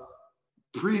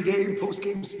pre-game,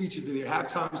 post-game speeches in here,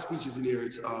 halftime speeches in here.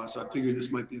 So I figured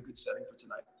this might be a good setting for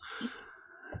tonight.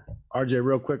 RJ,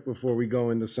 real quick before we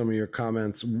go into some of your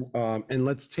comments, and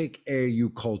let's take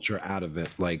AAU culture out of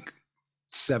it, like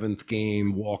seventh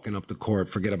game, walking up the court,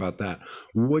 forget about that.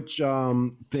 Which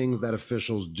things that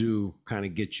officials do kind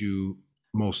of get you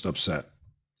most upset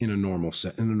in a normal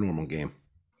game?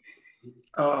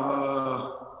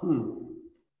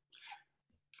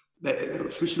 The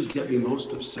officials get me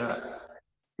most upset.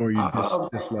 Or you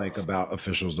dislike about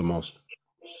officials the most?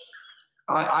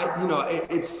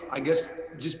 It's, I guess,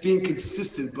 just being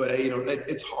consistent, but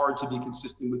it's hard to be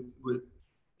consistent with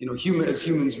as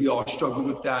humans, we all struggle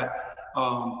with that.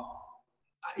 I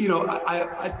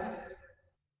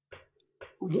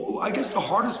guess the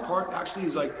hardest part actually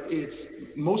is like, it's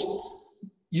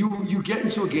you get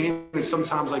into a game and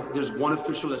sometimes like there's one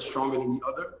official that's stronger than the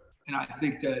other, and I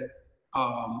think that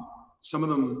some of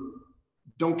them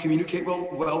don't communicate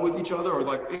well with each other, or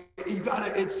like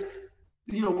it's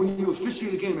when you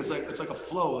officiate a game, it's like a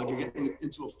flow, like you're getting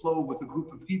into a flow with a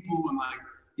group of people, and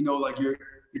like you're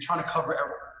trying to cover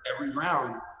every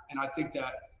ground, and I think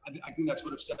that's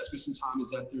what upsets me sometimes,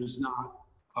 is that there's not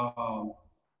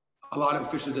a lot of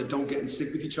officials that don't get in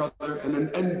sync with each other,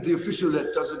 and the official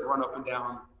that doesn't run up and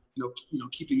down,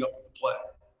 keeping up with the play,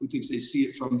 who thinks they see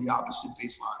it from the opposite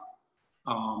baseline.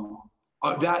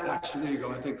 That actually, there you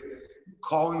go. I think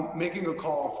making a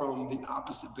call from the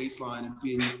opposite baseline and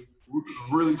being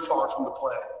really far from the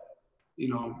play,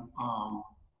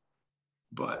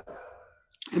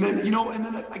 and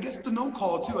then I guess the no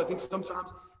call too. I think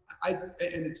sometimes I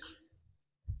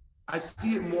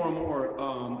see it more and more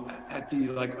at the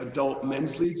like adult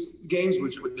men's leagues games,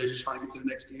 which they're just trying to get to the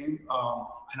next game.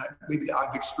 And maybe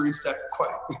I've experienced that quite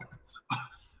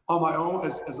on my own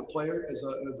as a player, as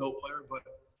an adult player. But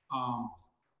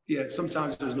yeah,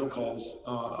 sometimes there's no calls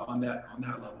on that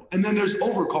level. And then there's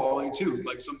overcalling too.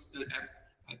 Like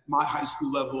at my high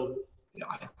school level,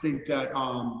 I think that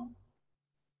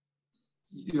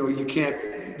you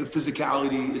can't. The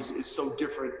physicality is so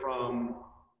different from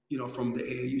the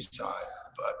AAU side,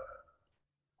 but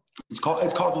it's called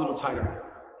a little tighter.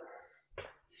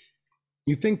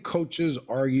 You think coaches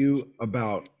argue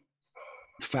about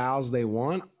fouls they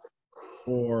want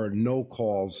or no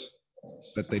calls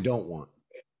that they don't want?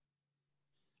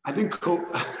 I think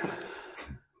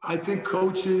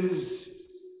coaches.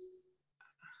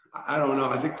 I don't know.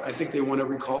 I think they want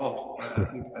every call.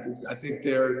 I think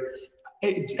they're,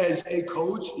 as a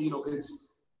coach,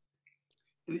 it's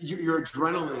your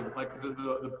adrenaline, like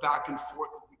the back and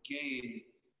forth of the game,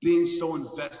 being so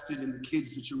invested in the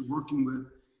kids that you're working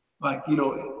with. Like,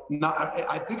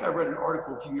 I think I read an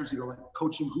article a few years ago, like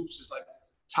coaching hoops is like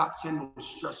top 10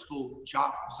 most stressful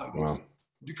jobs. Like, wow. It's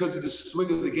because of the swing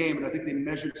of the game. And I think they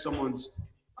measured someone's,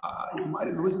 it might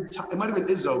have been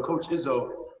Izzo, Coach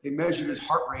Izzo. They measured his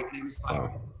heart rate, and it was like,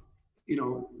 wow,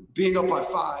 being up by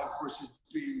 5 versus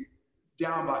being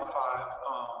down by 5.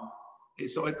 And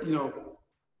so,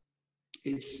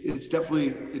 it's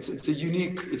definitely it's a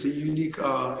unique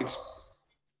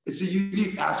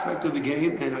aspect of the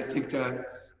game, and I think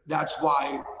that's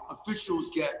why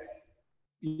officials get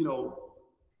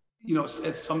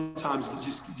at sometimes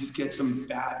just get some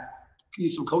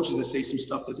coaches that say some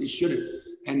stuff that they shouldn't,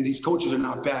 and these coaches are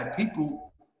not bad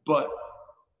people, but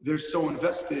they're so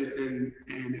invested, and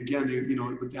again, they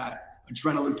with that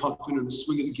adrenaline pumping and the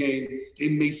swing of the game, they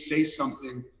may say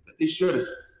something that they shouldn't.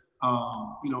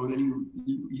 And then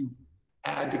you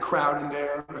add the crowd in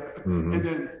there, mm-hmm. and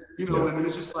then and then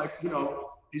it's just like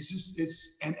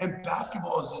and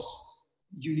basketball is this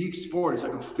unique sport. It's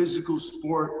like a physical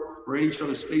sport. We're in each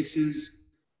other's faces.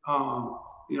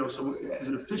 So as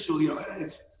an official,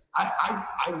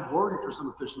 I worry for some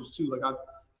officials too.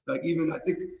 I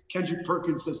think Kendrick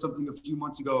Perkins said something a few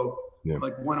months ago,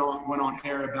 like went on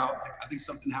air about I think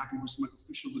something happened where some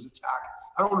official was attacked.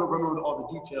 I don't remember all the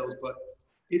details, but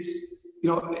it's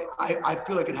I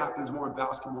feel like it happens more in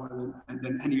basketball than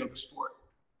any other sport,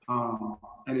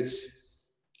 and it's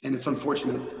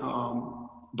unfortunate.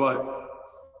 But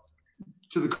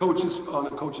to the coaches, on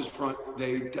the coaches front,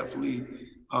 they definitely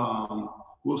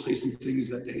will say some things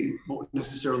that they won't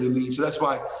necessarily mean. So that's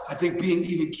why I think being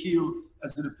even keeled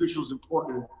as an official is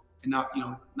important, and not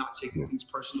taking things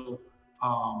personal,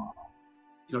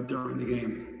 during the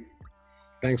game.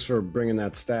 Thanks for bringing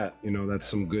that stat. That's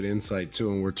some good insight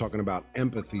too. And we're talking about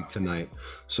empathy tonight.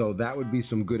 So that would be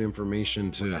some good information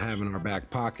to have in our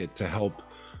back pocket to help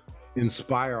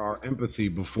inspire our empathy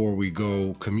before we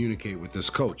go communicate with this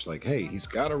coach. Like, hey, he's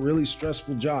got a really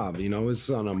stressful job.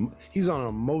 He's on an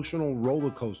emotional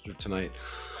roller coaster tonight.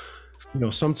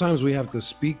 Sometimes we have to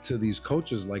speak to these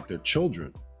coaches like they're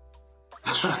children,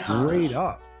 straight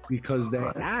up, because they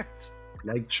act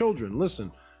like children.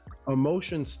 Listen,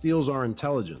 emotion steals our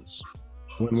intelligence.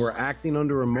 When we're acting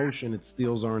under emotion, it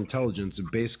steals our intelligence. It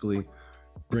basically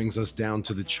brings us down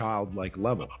to the childlike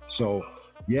level. So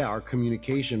yeah, our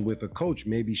communication with a coach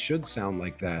maybe should sound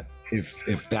like that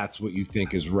if that's what you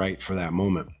think is right for that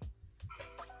moment.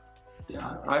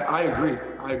 Yeah, I agree.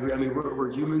 I mean,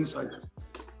 we're humans.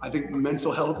 I think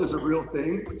mental health is a real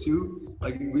thing too.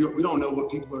 Like we don't know what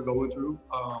people are going through.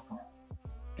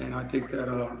 And I think that,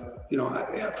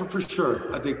 for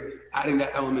sure, I think adding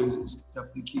that element is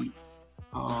definitely key.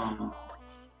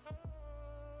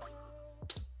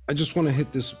 I just want to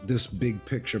hit this big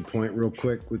picture point real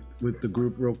quick with the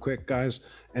group real quick, guys.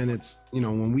 And it's,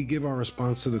 when we give our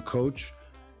response to the coach,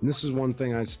 And this is one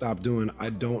thing I stopped doing. I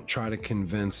don't try to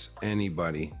convince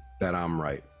anybody that I'm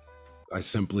right. I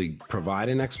simply provide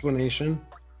an explanation.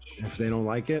 If they don't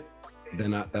like it,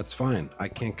 then that's fine. I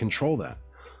can't control that.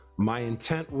 My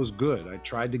intent was good. I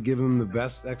tried to give them the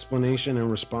best explanation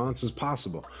and response as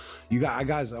possible.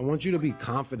 Guys, I want you to be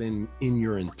confident in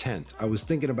your intent. I was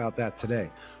thinking about that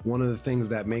today. One of the things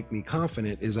that make me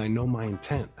confident is I know my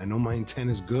intent. I know my intent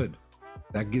is good.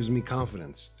 That gives me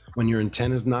confidence. When your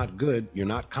intent is not good, you're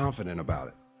not confident about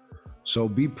it. So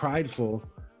be prideful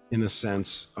in a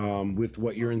sense with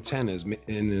what your intent is.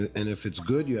 And if it's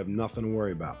good, you have nothing to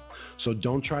worry about. So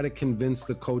don't try to convince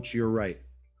the coach you're right.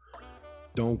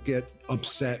 Don't get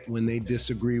upset when they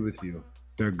disagree with you.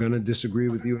 They're going to disagree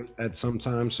with you at some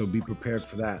time, so be prepared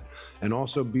for that. And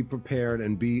also be prepared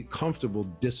and be comfortable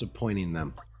disappointing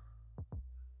them.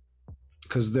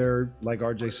 Because they're, like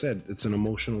RJ said, it's an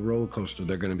emotional roller coaster.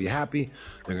 They're going to be happy.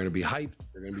 They're going to be hyped.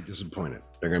 They're going to be disappointed.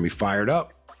 They're going to be fired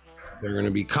up. They're going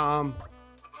to be calm.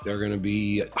 They're going to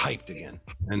be hyped again.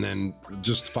 And then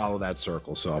just follow that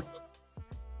circle. So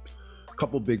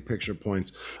couple big picture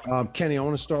points. Kenny, I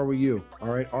want to start with you. All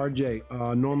right,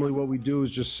 RJ, normally what we do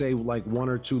is just say like one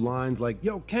or two lines like,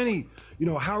 yo, Kenny,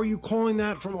 how are you calling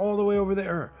that from all the way over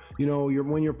there?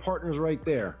 When your partner's right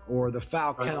there, or the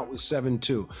foul count was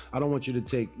 7-2. I don't want you to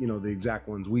take, the exact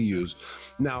ones we use.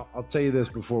 Now, I'll tell you this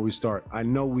before we start. I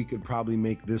know we could probably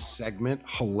make this segment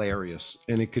hilarious,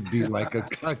 and it could be like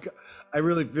I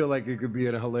really feel like it could be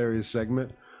a hilarious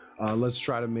segment. Let's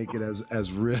try to make it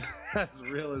as real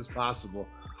as possible.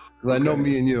 Because I know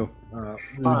me and you. All right.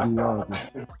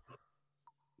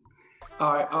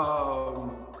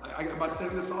 Am I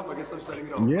setting this off? I guess I'm setting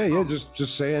it off. Yeah.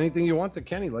 Just say anything you want to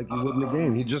Kenny, like you would in the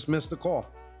game. He just missed the call.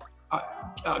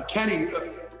 Kenny,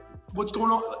 what's going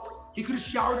on? He could have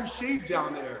showered and shaved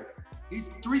down there. He's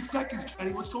 3 seconds,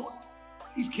 Kenny. What's going on?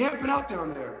 He's camping out down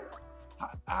there.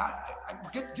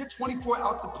 Get 24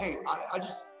 out the paint.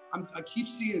 I keep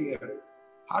seeing there.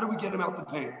 How do we get him out the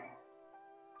paint?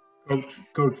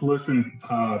 Coach, listen,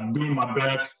 doing my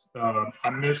best. I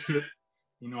missed it.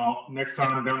 Next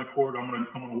time down the court, I'm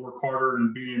gonna work harder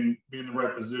and be in the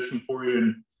right position for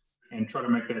you and try to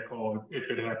make that call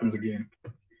if it happens again.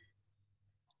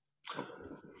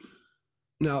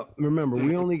 Now, remember,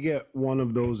 we only get one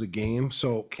of those a game.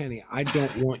 So, Kenny, I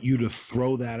don't want you to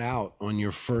throw that out on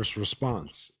your first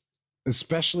response,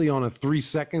 especially on a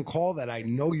 3-second call that I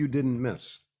know you didn't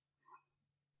miss.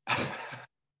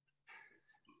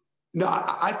 No,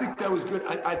 I think that was good.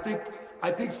 I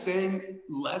think saying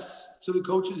less to the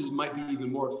coaches might be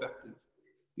even more effective.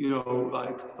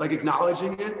 Like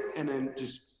acknowledging it and then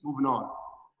just moving on.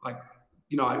 Like,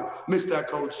 I missed that,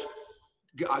 coach.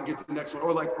 I'll get the next one.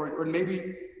 Or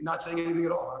maybe not saying anything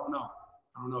at all. I don't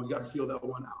know. You got to feel that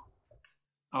one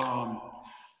out.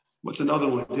 What's another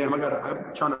one? Damn, I'm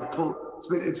trying to pull.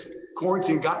 It's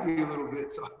quarantine got me a little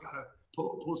bit, so I gotta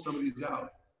pull some of these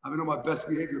out. I've been on my best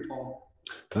behavior, Paul.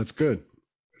 That's good.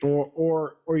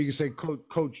 Or you can say,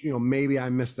 coach, maybe I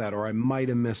missed that, or I might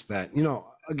have missed that.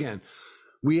 Again,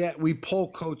 we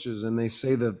poll coaches and they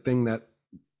say the thing that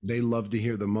they love to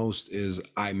hear the most is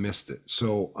I missed it.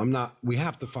 So we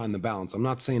have to find the balance. I'm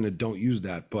not saying that don't use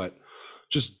that, but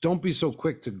just don't be so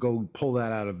quick to go pull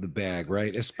that out of the bag,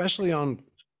 right? Especially on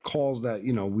calls that,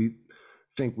 we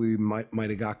think we might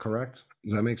have got correct.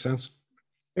 Does that make sense?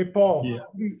 Hey, Paul, yeah.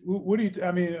 What do you,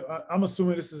 I'm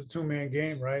assuming this is a 2-man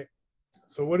game, right?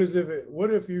 So what if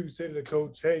you say to the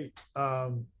coach, hey, I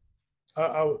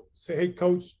would say, hey,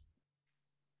 coach,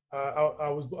 I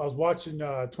was watching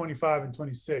 25 and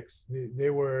 26. They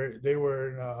were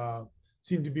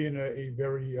seemed to be in a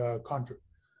very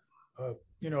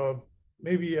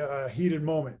maybe a heated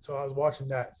moment. So I was watching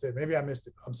that. Said maybe I missed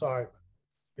it. I'm sorry.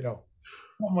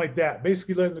 Something like that.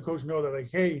 Basically letting the coach know that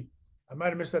like, hey, I might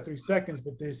have missed that 3 seconds,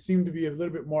 but there seemed to be a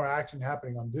little bit more action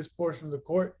happening on this portion of the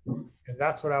court, and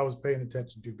that's what I was paying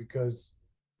attention to because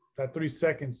that 3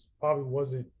 seconds probably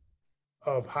wasn't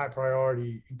of high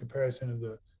priority in comparison to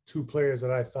the 2 players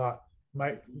that I thought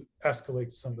might escalate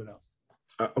to something else.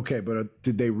 Okay, but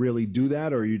did they really do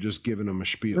that, or are you just giving them a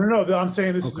spiel? No, I'm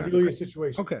saying this is really a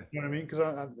situation. Okay, you know what I mean? Because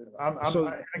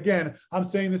I'm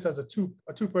saying this as a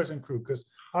two-person crew. Because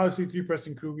obviously,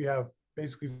 3-person crew, we have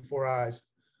basically 4 eyes,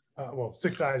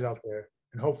 6 eyes out there,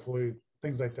 and hopefully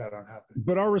things like that aren't happening.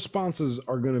 But our responses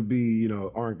are going to be,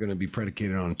 aren't going to be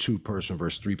predicated on 2-person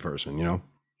versus 3-person.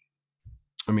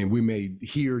 I mean, we may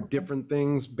hear different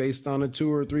things based on a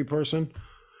 2 or 3-person.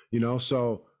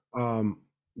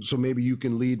 So maybe you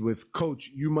can lead with, coach,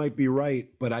 you might be right,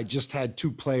 but I just had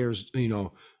 2 players,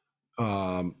 going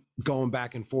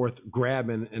back and forth,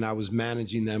 grabbing, and I was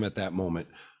managing them at that moment.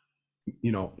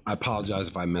 I apologize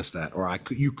if I missed that, or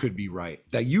you could be right.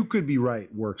 That you could be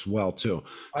right works well too,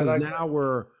 because now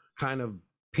we're kind of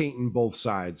painting both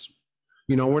sides.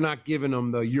 We're not giving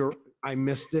them I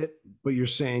missed it, but you're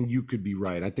saying you could be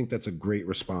right. I think that's a great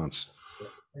response.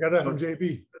 I got that from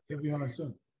JB. He'll be on it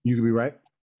soon. You could be right?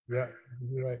 Yeah,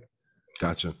 you'll be right.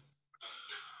 Gotcha.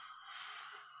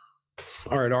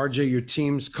 All right, RJ, your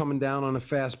team's coming down on a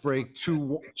fast break,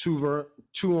 two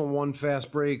on one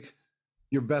fast break.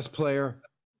 Your best player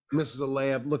misses a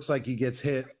layup, looks like he gets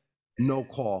hit, no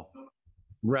call.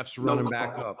 Ref's running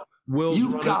back up. Will's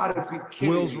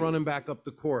running back up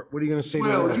the court. What are you going to say?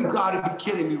 Will, you got to be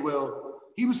kidding me, Will.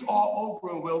 He was all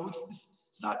over him, Will.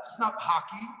 It's not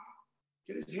hockey.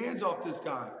 Get his hands off this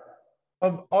guy.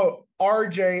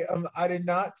 RJ, I did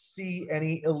not see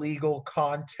any illegal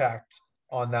contact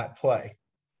on that play.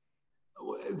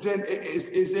 Then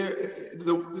is there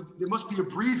must be a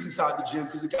breeze inside the gym,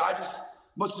 because the guy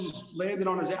must have just landed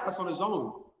on his ass on his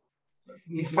own.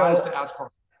 Minus the ass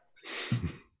part.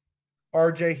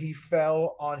 RJ, he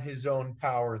fell on his own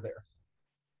power there.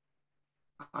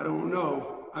 I don't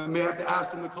know. I may have to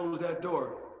ask them to close that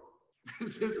door.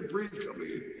 There's a breeze coming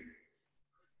in.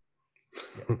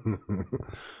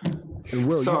 And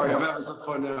Will, sorry, I'm having some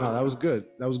fun now. No, that was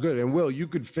good. And Will, you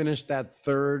could finish that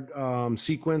third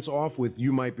sequence off with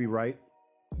 "You might be right."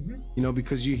 Mm-hmm.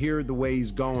 Because you hear the way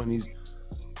he's going.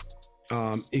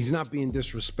 He's not being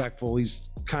disrespectful. He's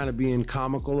kind of being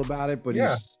comical about it, but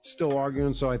he's still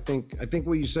arguing. So I think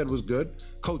what you said was good.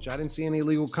 Coach, I didn't see any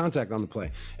illegal contact on the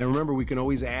play. And remember, we can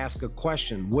always ask a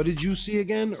question. What did you see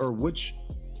again? Or what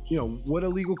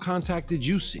illegal contact did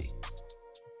you see?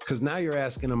 Because now you're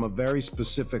asking him a very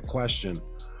specific question.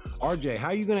 RJ, how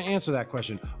are you going to answer that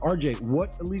question? RJ,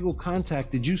 what illegal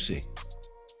contact did you see?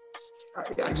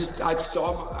 I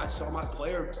saw my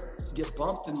player get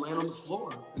bumped and land on the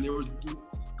floor, and there was,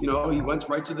 he went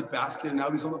right to the basket, and now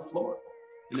he's on the floor,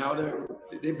 and now they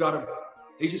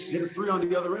just hit a three on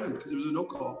the other end because there was a no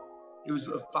call. It was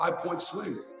a 5-point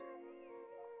swing.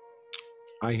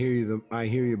 I hear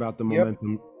you about the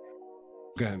momentum.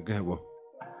 Go ahead, Will.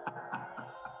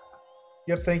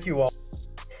 Yep, thank you all.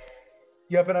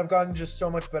 Yep, and I've gotten just so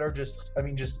much better. Just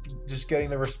getting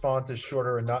the responses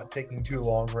shorter and not taking too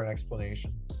long for an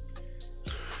explanation.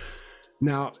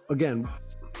 Now, again,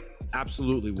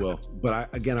 absolutely, Will. But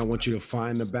I want you to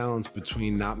find the balance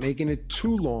between not making it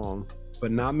too long,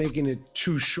 but not making it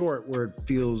too short where it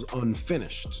feels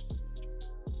unfinished.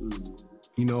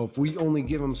 If we only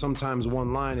give them sometimes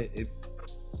one line,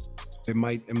 it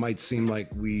might seem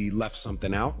like we left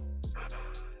something out.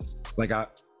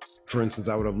 For instance,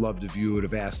 I would have loved if you would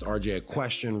have asked RJ a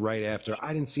question right after.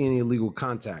 I didn't see any illegal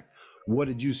contact. What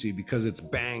did you see? Because it's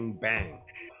bang, bang.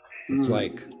 It's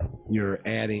like you're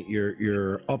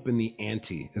upping the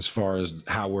ante as far as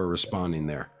how we're responding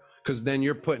there. Because then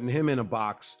you're putting him in a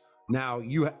box. Now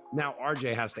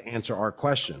RJ has to answer our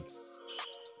question.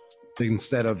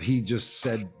 Instead of he just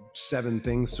said 7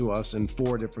 things to us and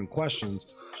 4 different questions,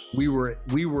 we were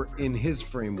in his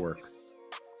framework.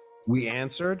 We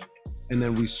answered, and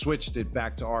then we switched it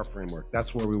back to our framework.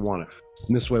 That's where we want it.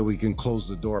 And this way we can close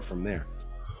the door from there.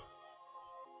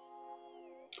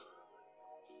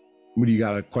 What do you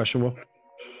got, a question, Will?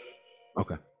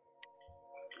 Okay.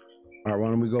 All right, why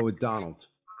don't we go with Donald?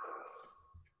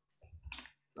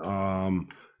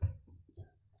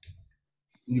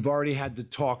 You've already had to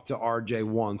talk to RJ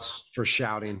once for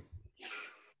shouting.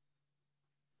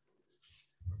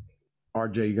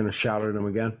 RJ, you gonna shout at him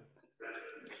again?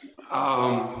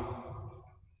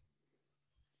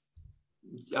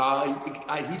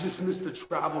 He just missed the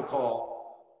travel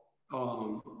call,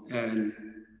 and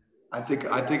I think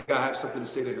I have something to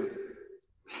say to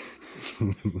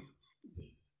him.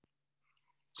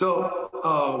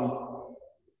 So,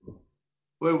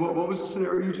 wait, what was the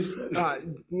scenario you just said?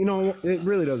 It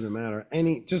really doesn't matter.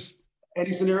 Any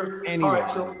scenario. Any all line. right,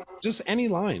 so just any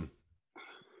line.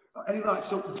 Any line.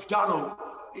 So, Donald,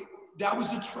 that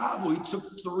was a travel. He took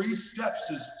 3 steps.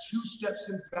 There's 2 steps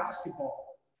in basketball.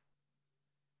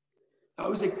 That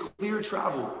was a clear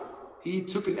travel. He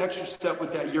took an extra step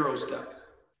with that Euro step.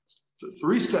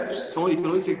 3 steps. You can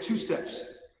only take 2 steps.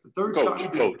 The third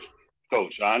time.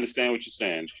 Coach, I understand what you're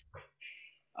saying.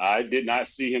 I did not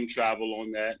see him travel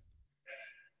on that.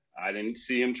 I didn't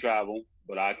see him travel,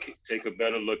 but I can take a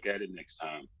better look at it next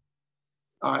time.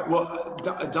 All right. Well,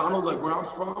 Donald, like where I'm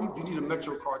from, you need a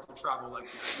Metro card to travel like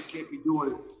that. You can't be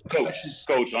doing it.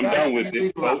 Coach, I'm done with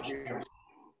it.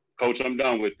 Coach, I'm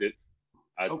done with it.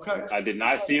 Okay. I did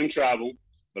not see him travel,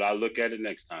 but I'll look at it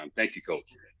next time. Thank you, Coach.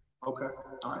 Okay.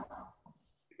 All right.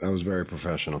 That was very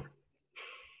professional.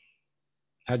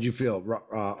 How'd you feel,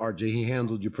 RJ? He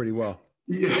handled you pretty well.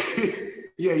 Yeah,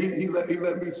 yeah. He let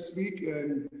me speak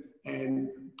and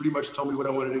pretty much told me what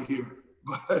I wanted to hear.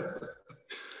 But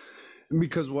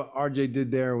because what RJ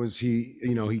did there was he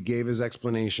gave his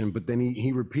explanation, but then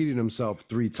he repeated himself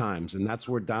 3 times, and that's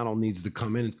where Donald needs to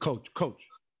come in and coach,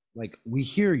 like, we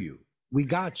hear you, we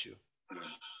got you,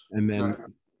 and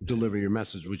then deliver your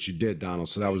message, which you did, Donald.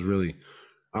 So that was really,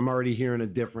 I'm already hearing a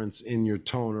difference in your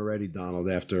tone already, Donald,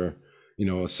 after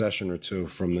a session or 2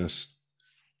 from this.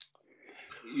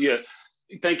 Yeah,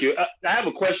 thank you. I have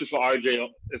a question for RJ,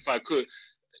 if I could.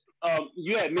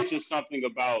 You had mentioned something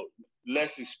about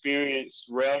less experienced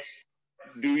refs.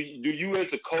 Do you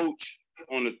as a coach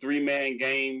on a 3-man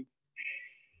game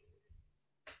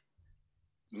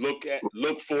look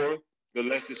for the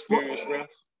less experienced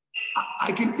refs?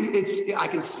 I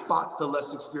can spot the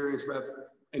less experienced ref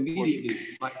immediately,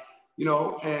 like,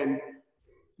 and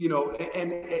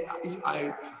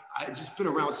I just been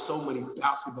around so many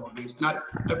basketball games, and I've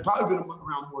probably been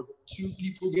around more 2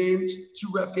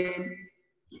 ref games,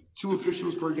 2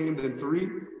 officials per game than 3.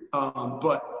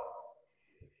 But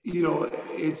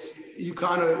you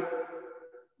kind of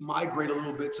migrate a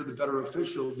little bit to the better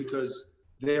official because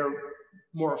they're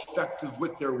more effective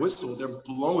with their whistle. They're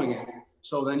blowing it.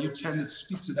 So then you tend to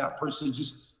speak to that person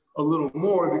just a little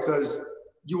more because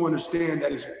you understand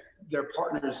that their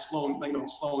partner is slowing them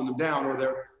down, or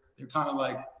they're kind of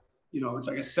like, it's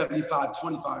like a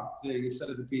 75-25 thing instead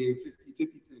of it being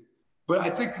 50-50 thing. But I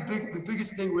think the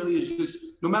biggest thing really is just,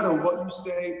 no matter what you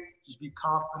say, just be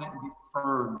confident and be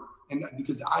firm. And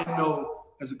because I know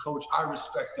as a coach, I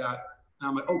respect that. And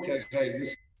I'm like, okay, hey,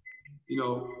 listen,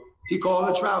 he called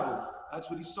a travel. That's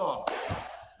what he saw.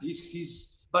 He's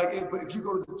like, but if you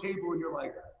go to the table and you're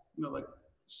like, like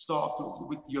soft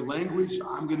with your language,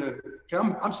 I'm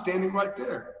standing right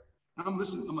there. And I'm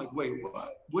listening. I'm like, wait, what?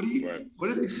 What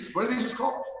did they just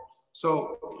call?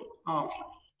 So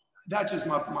that's just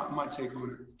my take on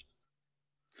it.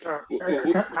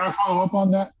 Can I follow up on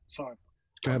that? Sorry.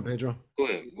 Go ahead, Pedro. Go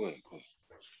ahead.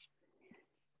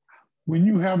 When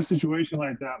you have a situation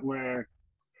like that where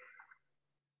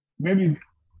maybe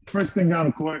first thing down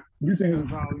the court, you think it's a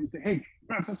foul, you say, hey,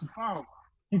 perhaps that's a foul.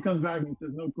 He comes back and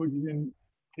says, no, coach, he didn't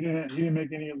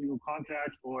make any illegal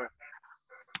contact, or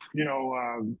he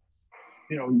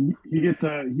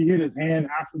hit his hand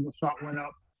after the shot went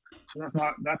up, so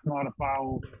that's not a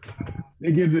foul.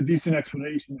 They give a decent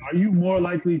explanation. Are you more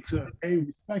likely to A,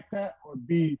 respect that, or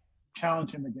B,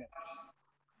 challenge him again?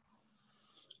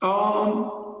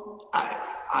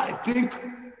 I think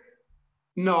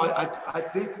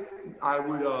I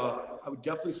would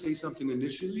definitely say something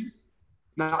initially.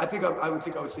 Now I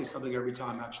would say something every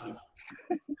time, actually.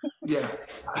 Yeah.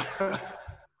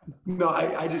 No,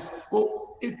 I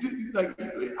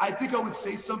think I would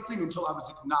say something until I was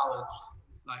acknowledged.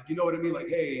 Like, you know what I mean? Like,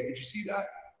 hey, did you see that?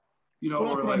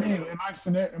 Or like, I mean, in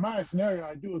my scenario,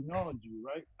 I do acknowledge you,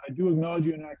 right? I do acknowledge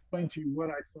you, and I explain to you what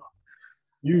I saw.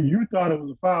 You thought it was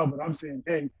a foul, but I'm saying,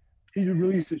 hey, he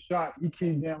released a shot. He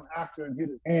came down after and hit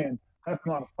his hand. That's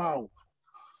not a foul.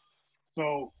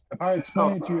 So if I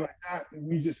explain it to you like that,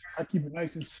 and I keep it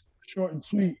nice and short and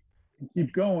sweet and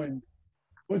keep going,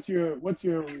 what's your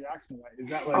reaction like? Is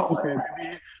that like, okay,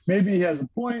 maybe he has a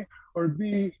point, or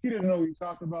B, he didn't know what you're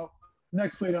talking about.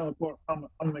 Next play down the court, I'm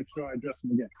gonna make sure I address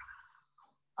him again.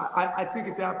 I think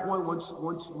at that point, once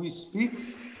we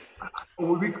speak,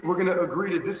 we're going to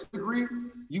agree to disagree.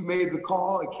 You made the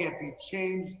call; it can't be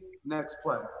changed. Next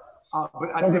play. But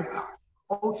I think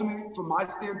ultimately, from my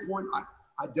standpoint,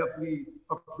 I definitely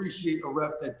appreciate a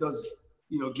ref that does,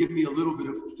 give me a little bit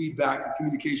of feedback and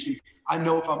communication. I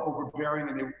know if I'm overbearing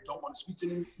and they don't want to speak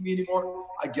to me anymore,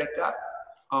 I get that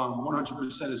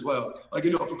 100% as well. Like,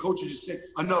 if a coach is just saying,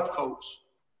 enough, coach.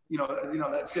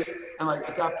 That's it. And like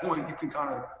at that point, you can kind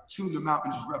of tune them out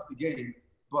and just ref the game.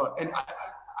 But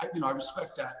I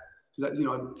respect that, because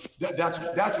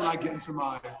that's when I get into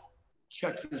my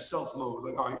check yourself mode.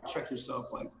 Like, all right, check yourself.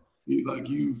 You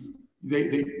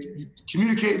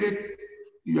communicated,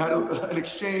 you had an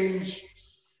exchange.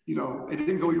 It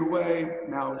didn't go your way.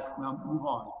 Now move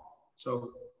on.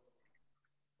 So,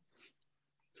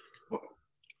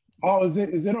 Paul, is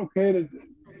it okay to?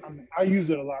 I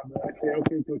use it a lot, but I say,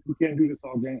 okay, coach, we can't do this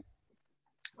all game.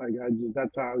 Like,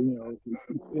 that's how, in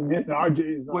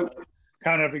RJ's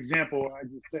kind of example, I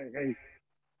just say, hey,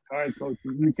 all right, coach,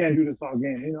 we can't do this all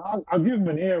game. I'll give him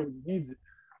an air when he needs it,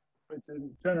 but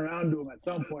to turn around to him at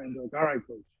some point and go, all right,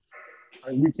 coach,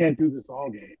 we can't do this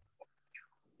all game.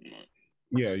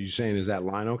 Yeah, you saying, is that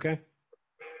line okay?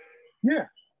 Yeah.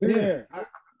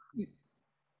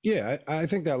 I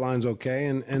think that line's okay,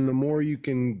 and the more you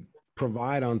can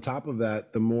provide on top of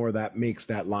that, the more that makes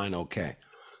that line okay.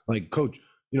 Like, coach,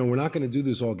 we're not going to do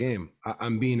this all game.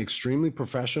 I'm being extremely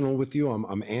professional with you.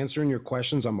 I'm answering your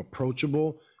questions. I'm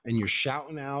approachable, and you're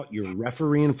shouting out, you're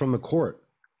refereeing from the court.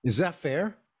 Is that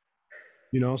fair?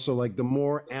 So like the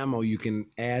more ammo you can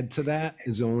add to that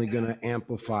is only going to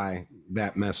amplify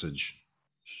that message.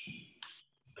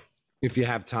 If you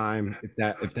have time,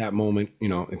 if that moment,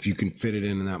 if you can fit it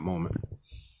in that moment.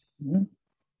 Mm-hmm.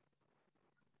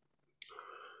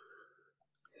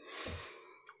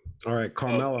 All right,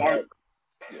 Carmelo.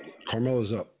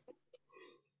 Carmelo's up.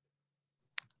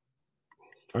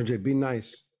 RJ, be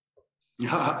nice. No,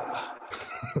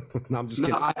 I'm just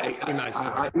kidding. Be nice.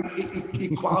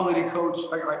 Equality, coach.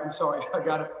 I'm sorry. I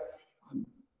got it.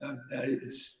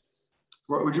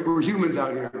 We're humans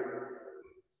out here.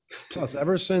 Plus,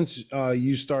 ever since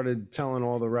you started telling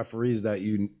all the referees that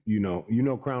you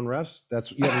know Crown refs,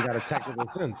 you haven't got a technical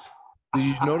since. Did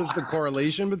you notice the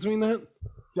correlation between that?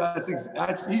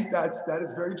 That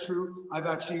is very true. I've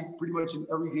actually pretty much in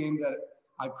every game that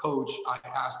I coach, I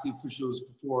asked the officials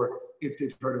before if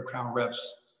they've heard of Crown refs,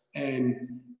 and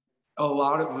a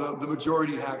lot of the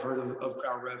majority have heard of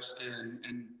Crown refs,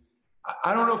 and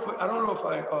I don't know if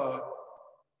I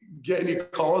get any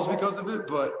calls because of it,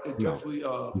 but it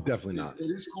definitely not. It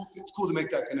is cool. It's cool to make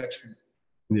that connection.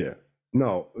 Yeah.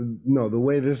 No. The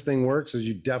way this thing works is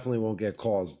you definitely won't get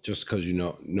calls just because you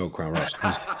know Crown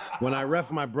refs. When I ref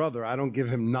my brother, I don't give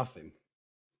him nothing.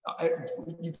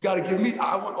 You got to give me.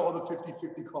 I want all the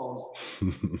 50-50 calls.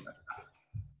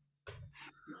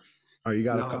 Oh, you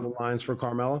got a couple lines for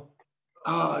Carmelo?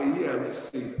 Yeah. Let's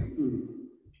see.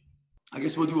 I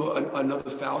guess we'll do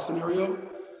another foul scenario.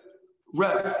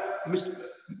 Ref,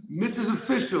 Mrs.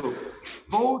 Official,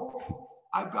 both.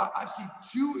 I've seen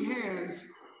two hands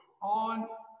on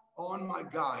my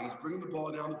guy. He's bringing the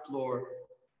ball down the floor,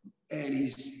 and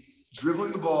he's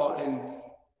dribbling the ball, and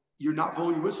you're not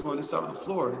blowing your whistle on this side of the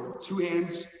floor. Two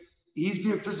hands. He's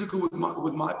being physical with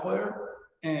my player,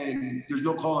 and there's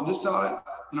no call on this side.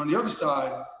 And on the other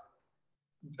side,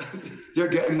 they're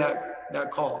getting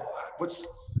that call.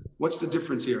 What's the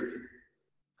difference here?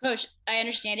 Coach, I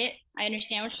understand it. I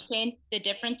understand what you're saying. The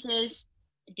difference is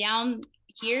down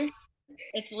here,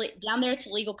 down there, it's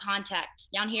illegal contact.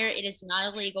 Down here, it is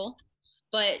not illegal.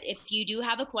 But if you do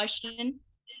have a question,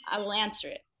 I will answer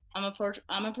it. I'm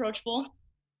approachable,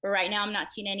 but right now I'm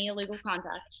not seeing any illegal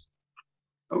contact.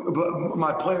 But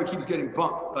my player keeps getting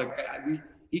bumped. Like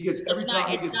he gets every time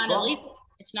he gets bumped. Illegal.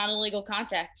 It's not illegal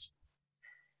contact.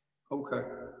 Okay.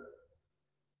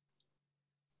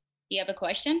 Do you have a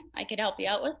question I could help you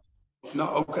out with? No,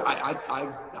 okay.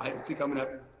 I think I'm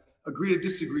gonna agree to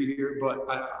disagree here, but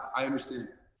I understand.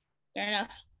 Fair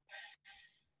enough.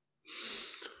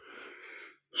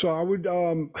 So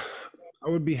I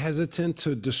would be hesitant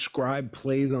to describe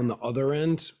plays on the other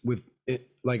end with it.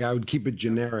 Like I would keep it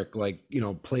generic. Like,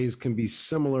 plays can be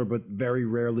similar, but very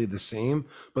rarely the same.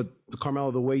 But Carmelo,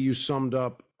 the way you summed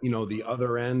up, the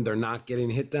other end, they're not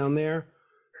getting hit down there.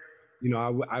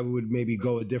 I would maybe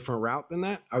go a different route than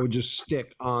that. I would just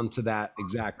stick on to that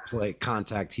exact play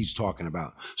contact he's talking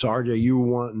about. So RJ, you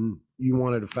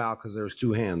wanted a foul because there was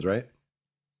two hands, right?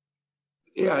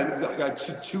 Yeah, I got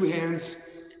two hands.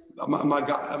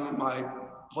 My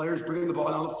player's bringing the ball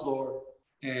down the floor,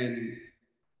 and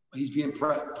he's being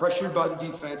pressured by the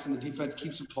defense, and the defense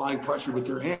keeps applying pressure with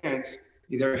their hands.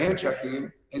 They're hand checking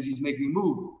him as he's making a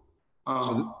move.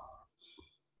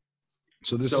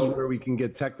 So this is where we can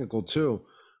get technical too.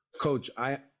 Coach,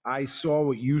 I saw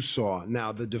what you saw.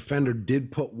 Now, the defender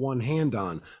did put one hand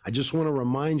on. I just want to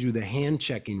remind you the hand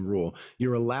checking rule.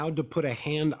 You're allowed to put a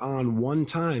hand on one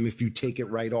time if you take it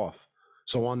right off.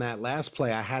 So on that last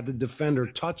play, I had the defender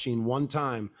touching one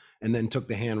time and then took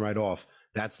the hand right off.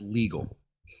 That's legal.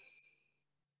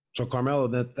 So Carmelo,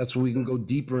 that's where we can go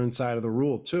deeper inside of the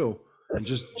rule too. And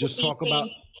just talk about.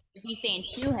 If he's saying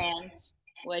two hands,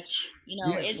 which,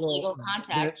 is legal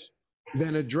contact.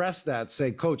 Then address that.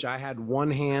 Say, Coach, I had one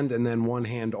hand and then one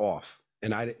hand off.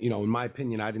 And I, in my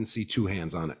opinion, I didn't see two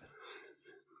hands on it.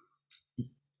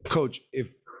 Coach,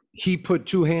 if he put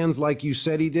two hands like you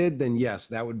said he did, then yes,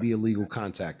 that would be illegal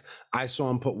contact. I saw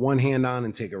him put one hand on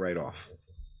and take it right off.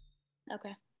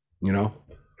 Okay. Yeah.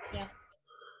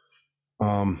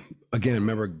 Again,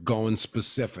 remember going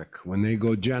specific. When they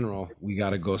go general, we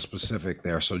got to go specific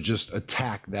there. So just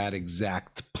attack that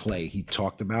exact play he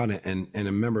talked about it. And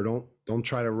remember, don't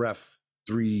try to ref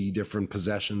 3 different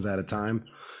possessions at a time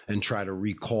and try to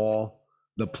recall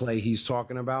the play he's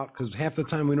talking about, because half the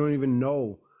time we don't even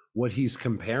know what he's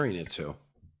comparing it to.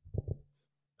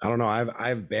 I don't know. I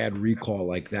have bad recall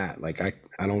like that. Like I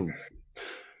don't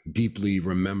deeply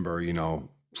remember,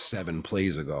 7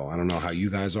 plays ago. I don't know how you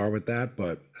guys are with that,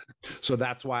 but so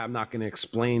that's why I'm not going to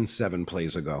explain 7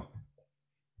 plays ago.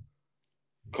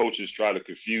 Coaches try to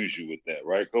confuse you with that,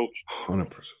 right, Coach?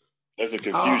 100%. That's a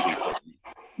confusion.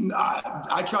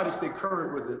 I try to stay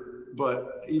current with it, but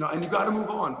and you got to move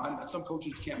on. Some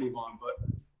coaches can't move on, but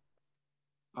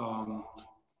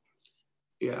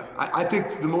yeah, I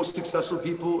think the most successful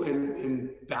people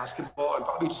in basketball and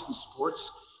probably just in sports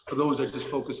are those that just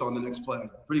focus on the next play.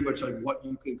 Pretty much like what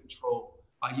you can control.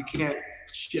 You can't,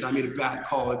 I made a bad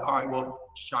call. Like, all right,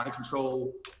 well, just try to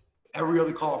control every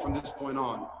other call from this point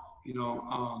on,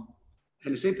 and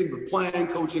the same thing with playing,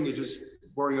 coaching is just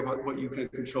worrying about what you can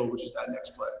control, which is that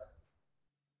next play.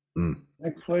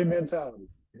 Next play mentality.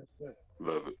 Yes, sir.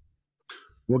 Love it.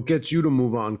 What gets you to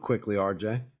move on quickly,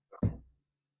 RJ?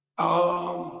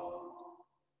 I'm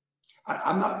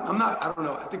not, I don't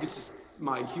know. I think it's just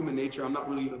my human nature. I'm not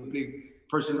really a big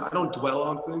person. I don't dwell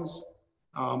on things.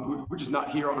 We're just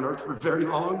not here on earth for very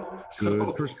long.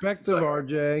 Good perspective,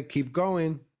 RJ. Keep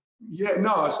going. Yeah,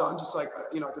 no. So I'm just like, I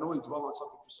can only dwell on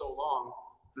something for so long.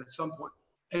 And at some point,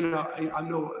 and I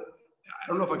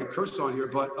don't know if I could curse on here,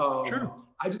 but sure.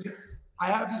 I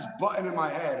have this button in my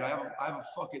head. I have a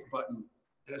fuck it button.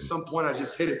 And at some point I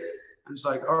just hit it. I'm just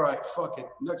like, all right, fuck it.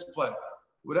 Next play.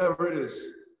 Whatever it is.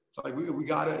 It's like we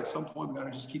gotta, at some point, we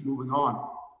gotta just keep moving on.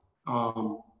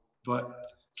 But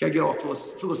can't get all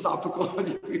philosophical on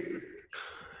you.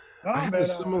 I have a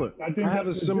similar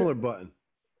button.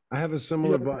 I have a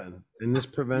similar button, and this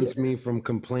prevents me from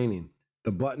complaining.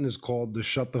 The button is called the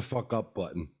shut the fuck up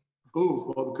button.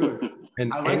 Ooh, well, good.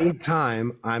 And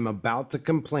anytime I'm about to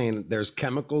complain, there's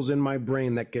chemicals in my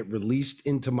brain that get released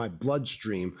into my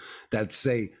bloodstream that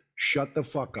say, shut the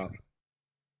fuck up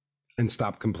and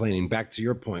stop complaining. Back to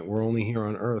your point, we're only here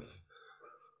on earth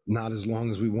not as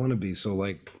long as we want to be. So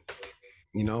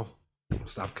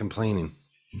stop complaining.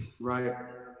 Right.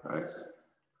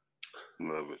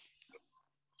 Love it.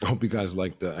 I hope you guys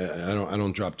like I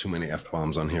don't drop too many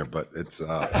F-bombs on here, but it's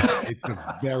a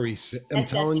very, I'm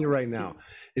telling you right now,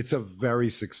 it's a very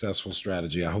successful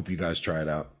strategy. I hope you guys try it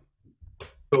out.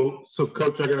 So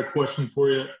Coach, I got a question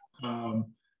for you.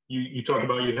 You talk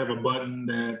about you have a button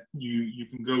that you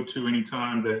can go to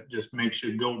anytime that just makes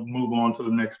you move on to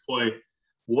the next play.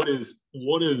 What is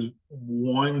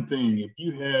one thing, if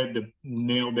you had to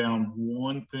nail down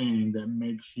one thing that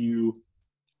makes you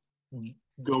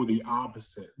go the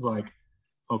opposite? Like,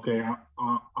 okay,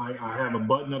 I have a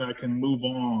button that I can move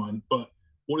on, but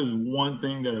what is one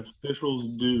thing that officials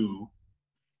do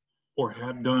or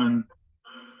have done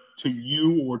to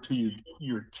you or to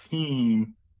your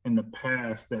team in the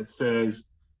past that says,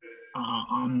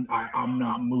 I'm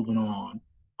not moving on.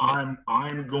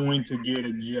 I'm going to get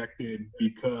ejected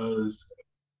because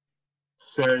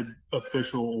said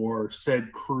official or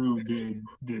said crew did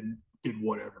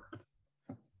whatever.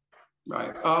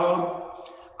 Right.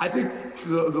 I think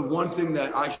the one thing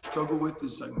that I struggle with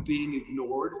is like being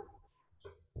ignored,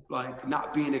 like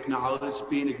not being acknowledged,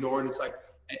 being ignored. It's like,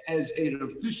 as an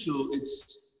official,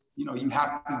 it's, you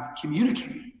have to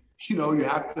communicate, you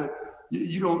have to,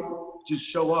 you don't just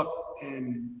show up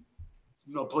and,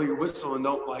 blow your whistle and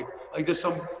don't like there's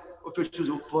some officials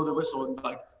who blow their whistle and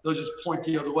they'll just point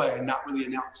the other way and not really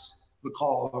announce the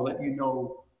call or let you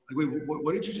know, like, wait,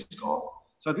 what did you just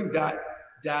call? So I think that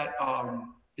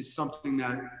is something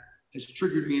that has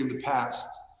triggered me in the past.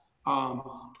 And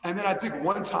then I think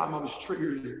one time I was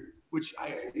triggered, which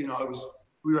we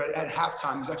were at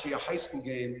halftime. It was actually a high school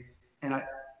game. And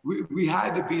we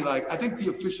had to be like, I think the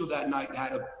official that night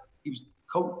he was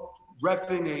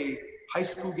reffing a high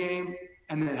school game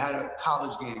and then had a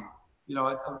college game.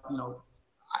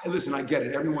 Listen, I get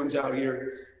it. Everyone's out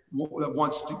here that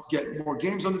wants to get more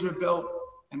games under their belt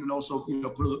and then also, put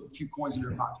a few coins in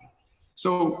their pocket.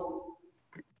 So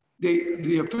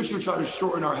the official tried to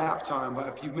shorten our halftime by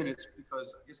a few minutes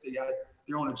because I guess they had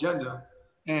their own agenda.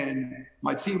 And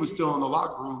my team was still in the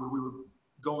locker room and we were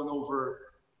going over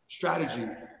strategy.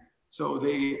 So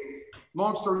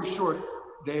long story short,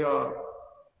 they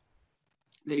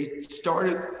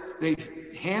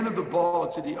handed the ball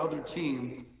to the other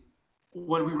team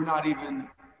when we were not even,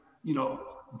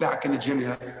 back in the gym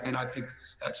yet. And I think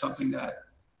that's something that,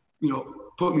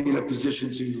 put me in a position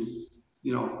to,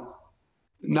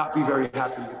 not be very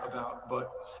happy about.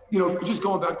 But, just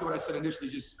going back to what I said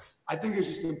initially, I think it's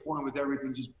just important with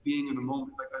everything, just being in the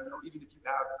moment. Like, I know even if you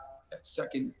have that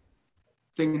second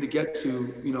thing to get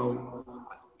to,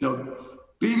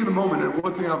 being in the moment. And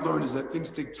one thing I've learned is that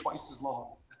things take twice as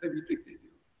long as everything they do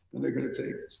than they're going to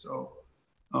take. So,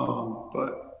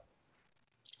 but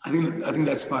I think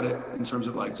that's about it in terms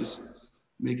of like just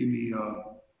making me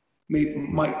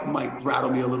might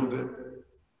rattle me a little bit.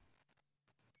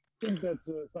 I think that's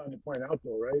something to point out,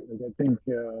 though, right? Like, I think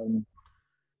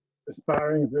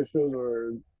aspiring officials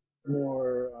or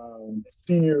more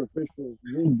senior officials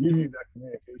will give you that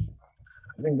communication.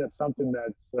 I think that's something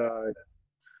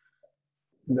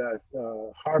that's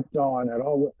harped on at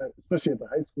all, especially at the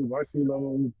high school, varsity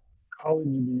level, college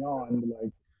and beyond.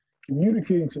 Like,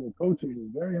 communicating to the coaches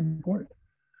is very important.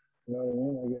 You know what I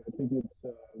mean? Like, I think it's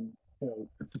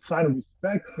it's a sign of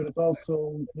respect, but it's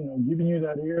also giving you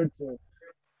that ear to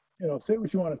say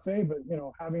what you want to say, but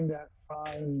having that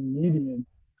fine median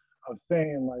of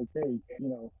saying like, hey,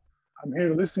 I'm here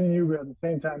to listen to you, but at the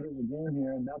same time there's a game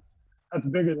here, and that's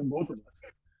bigger than both of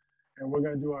us, and we're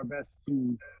going to do our best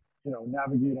to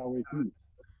navigate our way through this.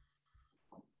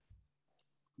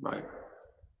 Right.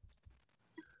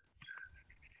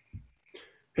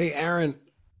 Hey, Aaron,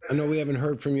 I know we haven't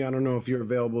heard from you. I don't know if you're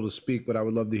available to speak, but I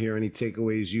would love to hear any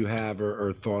takeaways you have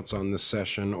or thoughts on this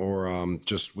session, or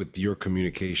just with your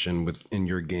communication in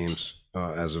your games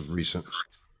as of recent.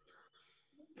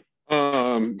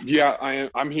 Yeah,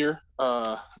 I'm here.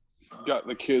 Got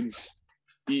the kids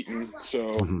eating,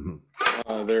 so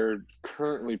they're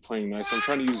currently playing nice. I'm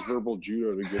trying to use verbal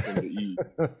judo to get them to eat.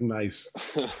 Nice.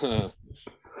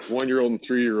 1-year-old and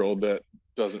 3-year-old, that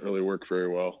doesn't really work very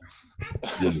well.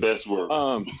 The best work.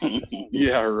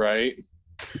 Yeah, right.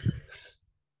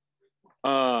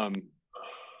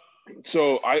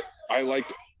 So I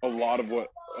liked a lot of what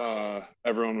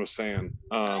everyone was saying.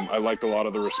 I liked a lot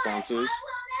of the responses.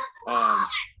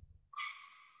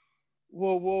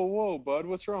 Whoa, bud,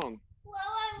 what's wrong?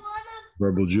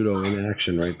 Verbal judo in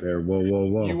action right there.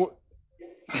 Whoa.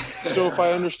 So if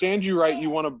I understand you right, you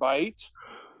want to bite?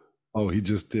 Oh, he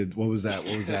just did. What was that?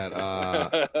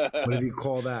 What did he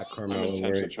call that, Carmelo?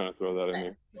 I'm trying to throw that in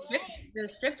there. The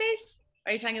strip face?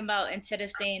 Are you talking about instead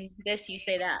of saying this, you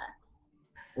say that?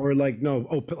 Or like, no,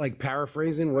 like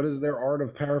paraphrasing. What is their art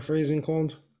of paraphrasing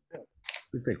called? I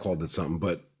think they called it something,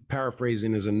 but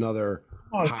paraphrasing is another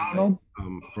highlight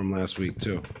from last week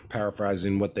too.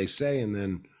 Paraphrasing what they say and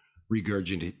then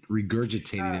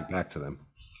regurgitating it back to them.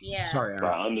 Yeah. Sorry, Aaron.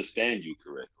 I understand you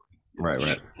correctly.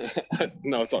 Right.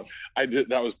 No, it's all.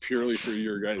 That was purely for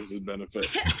your guys' benefit.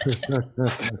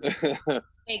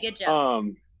 Hey, good job.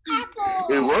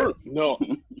 It worked. No,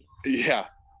 yeah,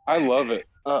 I love it.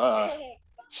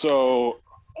 So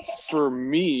for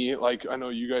me, like, I know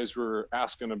you guys were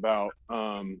asking about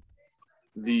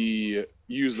the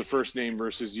use the first name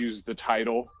versus use the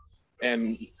title,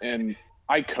 and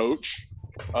I coach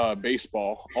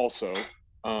baseball also,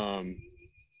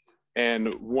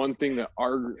 and one thing that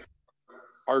our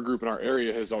group in our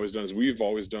area has always done is we've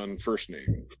always done first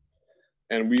name,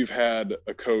 and we've had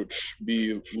a coach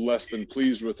be less than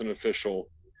pleased with an official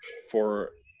for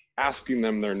asking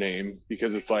them their name,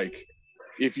 because it's like,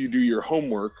 if you do your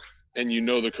homework and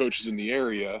the coach is in the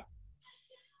area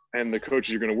and the coaches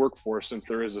you're going to work for, since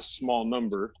there is a small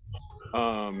number,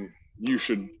 you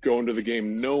should go into the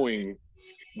game knowing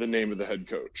the name of the head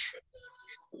coach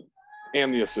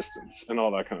and the assistants and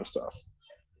all that kind of stuff.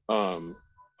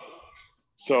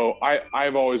 So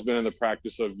I've always been in the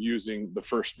practice of using the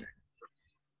first name.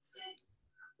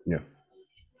 Yeah.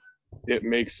 It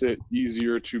makes it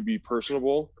easier to be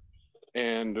personable,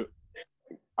 and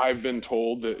I've been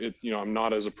told that I'm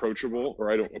not as approachable,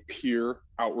 or I don't appear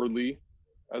outwardly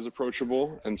as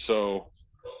approachable, and so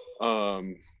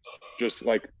just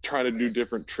like trying to do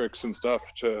different tricks and stuff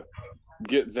to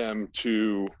get them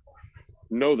to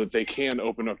know that they can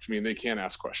open up to me and they can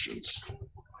ask questions.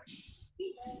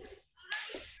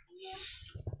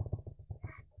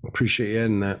 Appreciate you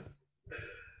adding that.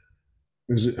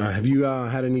 Have you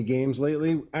had any games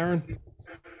lately, Aaron?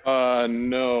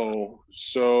 No.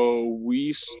 So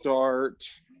we start.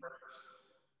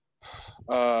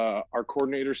 Our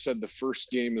coordinator said the first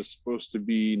game is supposed to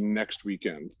be next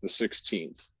weekend, the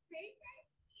 16th.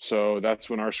 So that's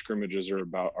when our scrimmages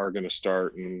are going to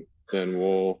start, and then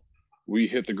we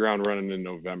hit the ground running in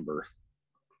November.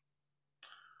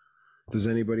 Does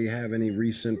anybody have any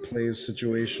recent plays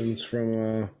situations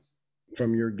from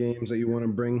your games that you want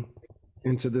to bring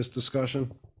into this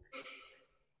discussion?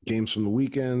 Games from the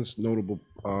weekends, notable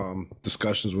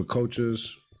discussions with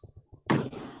coaches,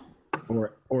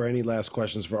 or any last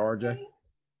questions for RJ?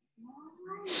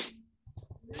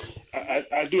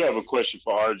 I do have a question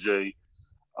for RJ.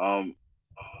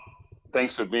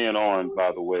 Thanks for being on,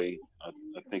 by the way.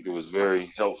 I think it was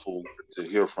very helpful to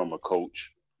hear from a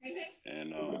coach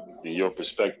and in your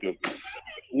perspective.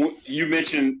 You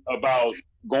mentioned about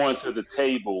going to the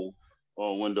table,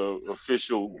 or when the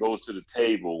official goes to the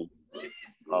table.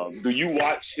 Do you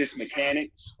watch his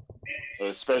mechanics?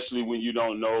 especially when you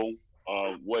don't know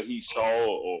what he saw,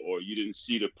 or you didn't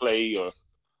see the play,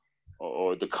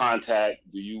 or the contact?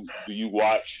 Do you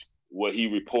watch what he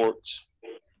reports?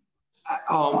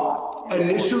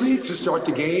 Initially, to start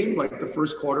the game, like the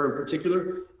first quarter in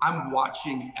particular, I'm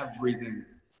watching everything.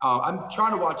 I'm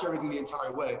trying to watch everything the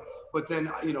entire way. But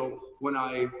then, when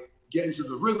I get into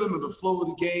the rhythm of the flow of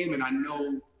the game, and I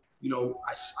know,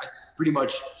 I pretty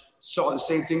much saw the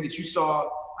same thing that you saw,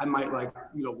 I might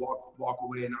walk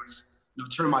away and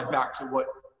turn my back to what,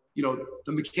 the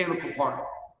mechanical part.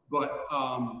 But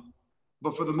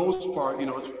for the most part,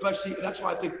 especially, that's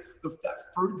why I think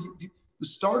the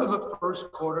start of the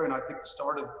first quarter, and I think the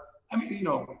start of,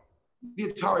 the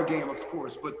entire game, of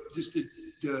course, but just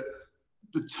the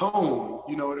tone,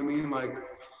 you know what I mean? Like,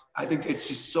 I think it's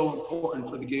just so important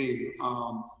for the game,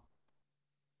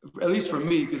 at least for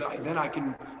me, because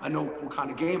I know what kind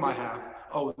of game I have.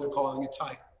 Oh, they're calling it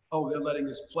tight. Oh, they're letting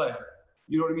us play.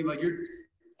 You know what I mean? Like,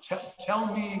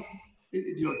 tell me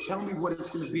what it's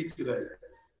going to be today,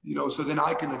 so then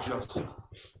I can adjust,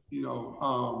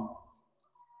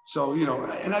 So,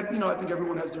 and I think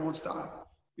everyone has their own style,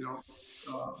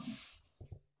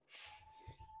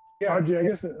 Yeah, RJ, I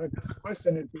guess a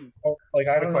question is,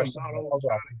 I have a question. I don't know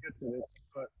how to get to this,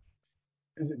 but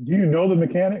do you know the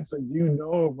mechanics? Like, do you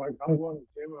know if I'm going to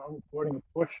the table, I'm reporting a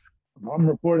push, if I'm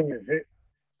reporting a hit,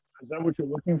 is that what you're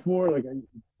looking for? Like,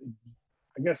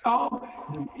 I guess.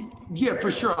 Yeah,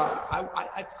 for sure.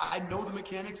 I know the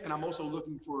mechanics, and I'm also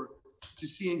looking to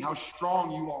seeing how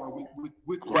strong you are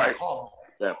with your call.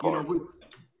 That part.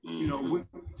 With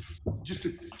just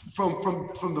from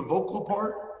the vocal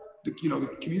part, the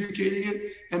communicating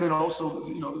it, and then also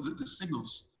the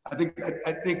signals. I think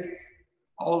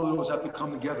all of those have to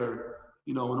come together,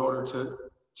 in order to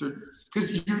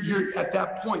because you're at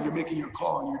that point, you're making your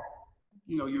call, and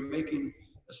you're making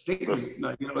a statement.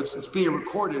 Like, it's being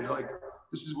recorded. Like,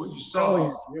 this is what you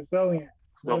saw. You're selling it.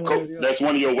 So, that's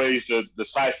one of your ways to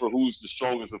decipher who's the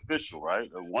strongest official, right?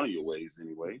 Or one of your ways,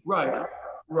 anyway.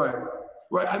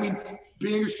 Right. I mean,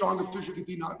 being a strong official could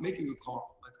be not making a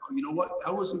call. Like, oh, you know what?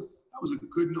 That was a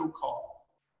good no call.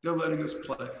 They're letting us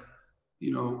play.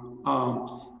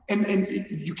 And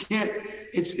you can't.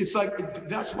 It's like,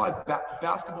 that's why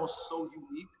basketball is so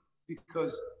unique,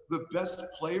 because the best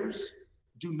players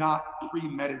do not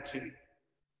premeditate.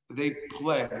 They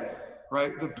play,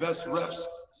 right? The best refs,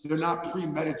 they're not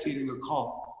premeditating a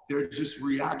call. They're just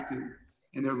reacting,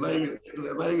 and they're letting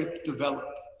it develop.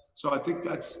 So I think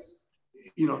that's,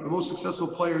 the most successful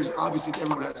players, obviously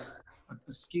everyone has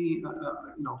a scheme,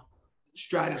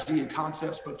 strategy and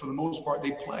concepts, but for the most part,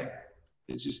 they play.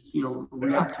 It's just,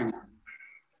 reacting.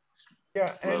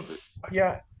 Yeah. And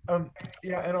and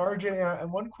RJ,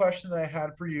 and one question that I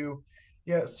had for you,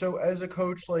 so as a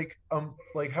coach,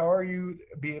 how are you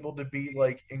be able to be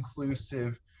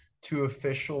inclusive to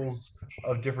officials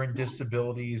of different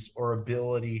disabilities or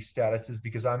ability statuses?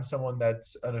 Because I'm someone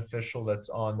that's an official that's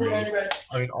on the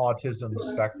autism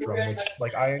spectrum,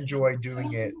 which I enjoy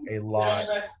doing it a lot.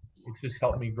 It's just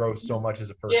helped me grow so much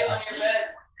as a person.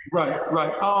 Right.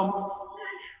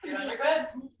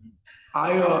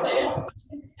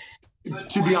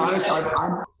 To be honest,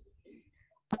 I'm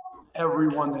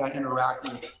everyone that I interact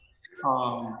with.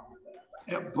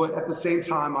 But at the same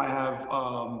time, I have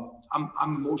I'm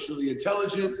emotionally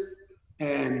intelligent,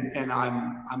 and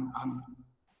I'm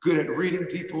good at reading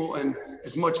people. And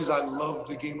as much as I love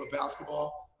the game of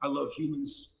basketball, I love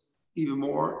humans even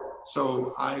more.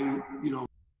 So I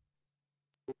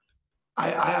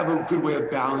have a good way of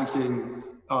balancing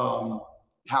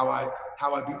how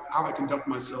I conduct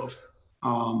myself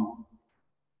on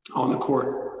the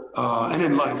court and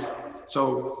in life.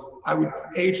 So I would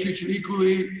treat you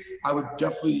equally. I would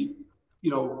definitely,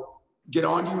 get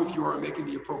on you if you are making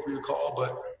the appropriate call,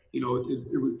 but it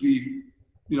would be,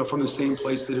 from the same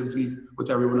place that it would be with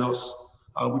everyone else,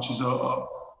 which is a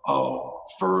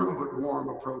firm but warm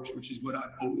approach, which is what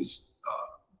I've always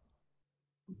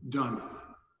done.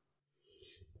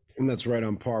 And that's right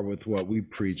on par with what we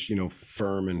preach,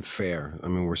 firm and fair. I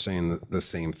mean, we're saying the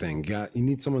same thing. You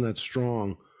need someone that's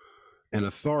strong and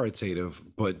authoritative,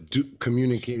 but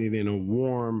communicated in a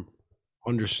warm,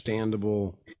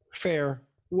 understandable, fair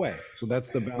way. So that's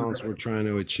the balance we're trying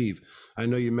to achieve. I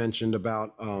know you mentioned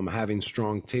about having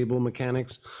strong table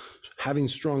mechanics. Having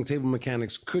strong table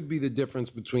mechanics could be the difference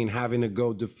between having to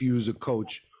go diffuse a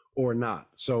coach or not.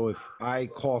 So if I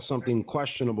call something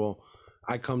questionable,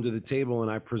 I come to the table and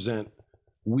I present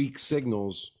weak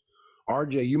signals.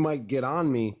 RJ, you might get on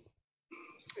me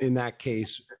in that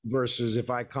case, versus if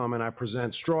I come and I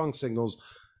present strong signals,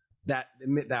 that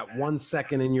 1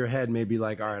 second in your head may be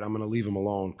like, all right, I'm going to leave him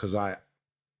alone because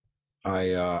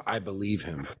I believe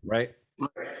him, right?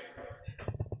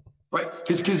 Right,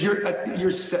 because you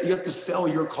have to sell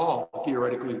your call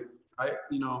theoretically, right?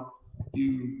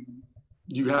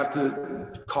 You have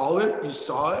to call it. You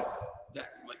saw it. That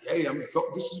like, hey,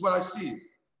 this is what I see, and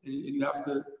you have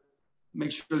to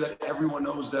make sure that everyone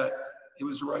knows that it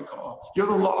was the right call. You're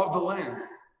the law of the land.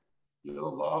 You're the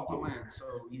law of the land. So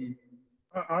you.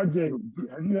 RJ,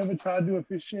 have you ever tried to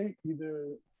officiate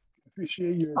your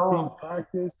team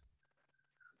practice?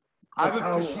 I've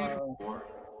officiated before,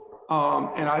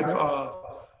 and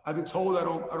I've been told I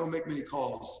don't make many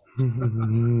calls.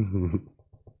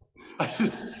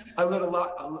 I let a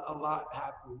lot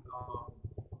happen,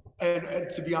 and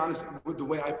to be honest, with the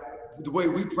way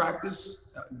we practice,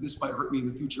 this might hurt me in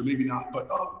the future, maybe not, but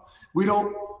we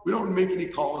don't make any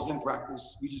calls in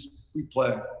practice. We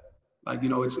play, like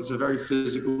it's a very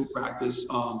physical practice,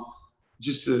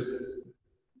 just to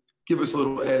give us a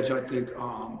little edge, I think.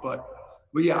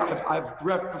 But yeah, I've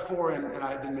ref before, and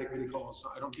I didn't make many calls. So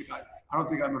I don't think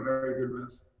I'm a very good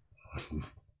ref.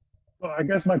 Well, I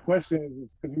guess my question is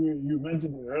because you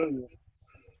mentioned it earlier,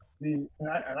 and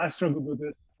I struggled with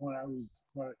this when I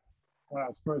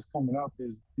was first coming up,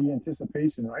 is the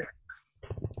anticipation, right?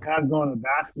 Guys going to the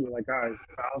basket, like, all right,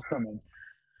 foul's coming.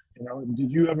 Did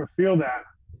you ever feel that?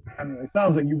 I mean, it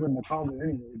sounds like you wouldn't have called it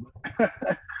anyway,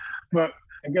 but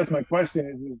I guess my question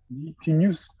is can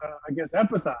you, I guess,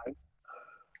 empathize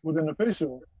with an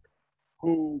official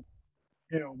who,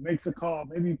 makes a call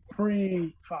maybe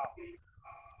pre-foul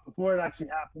before it actually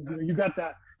happens? You got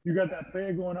that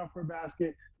player going up for a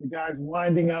basket, the guy's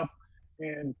winding up,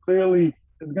 and clearly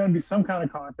there's going to be some kind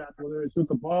of contact, whether it's with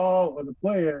the ball or the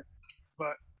player,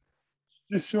 but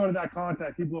just short of that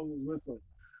contact, he blows his whistle.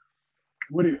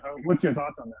 What's your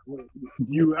thoughts on that? Do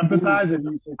you empathize, or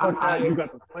do you say, you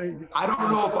got the play? I don't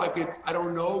know if I could. I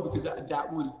don't know, because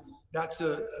that's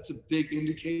a big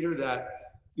indicator that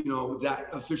that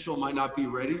official might not be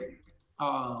ready.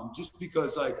 Just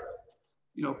because, like,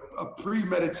 a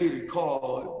premeditated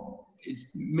call, it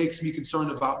makes me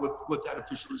concerned about what that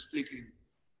official is thinking.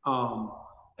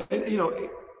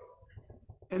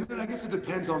 And then I guess it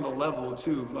depends on the level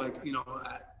too. Like,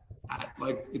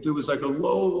 like if it was like a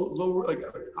lower, like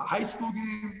a high school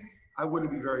game, I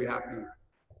wouldn't be very happy.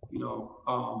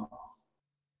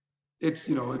 It's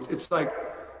like,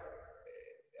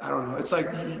 I don't know. It's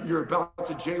like you're about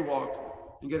to jaywalk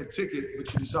and get a ticket,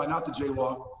 but you decide not to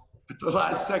jaywalk at the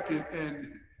last second,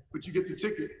 but you get the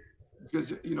ticket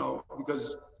because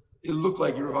it looked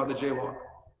like you were about to jaywalk.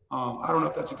 I don't know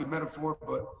if that's a good metaphor,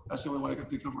 but that's the only one I can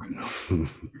think of right now.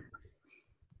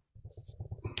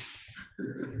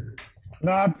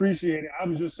 No, I appreciate it. I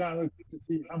was just trying to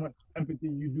see how much empathy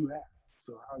you do have.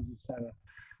 So I was just trying to.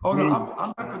 Oh no,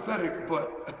 I'm empathetic,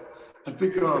 but I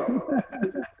think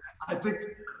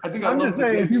I'm just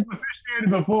saying, if you've officiated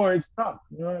before, it's tough.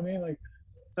 You know what I mean? Like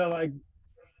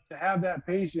to have that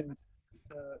patience,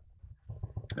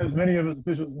 as many of us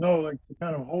officials know, like to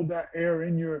kind of hold that air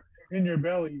in your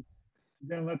belly,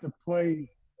 then let the play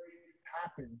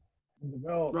happen and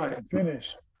develop and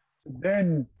finish, to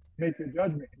then make your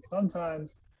judgment. And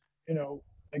sometimes,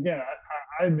 again,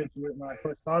 I admit to it, when I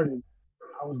first started,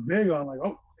 I was big on like,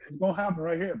 oh, it's gonna happen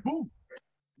right here, boom.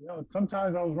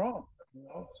 Sometimes I was wrong.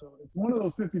 So it's one of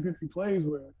those 50-50 plays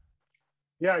where,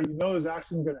 yeah, there's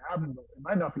action going to happen, but it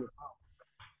might not be a foul.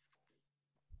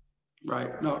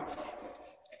 Right. No.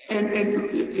 And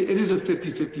it is a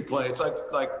 50-50 play. It's like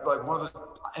one of the,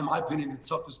 in my opinion, the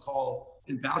toughest call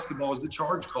in basketball is the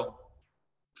charge call,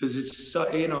 because it's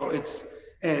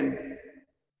and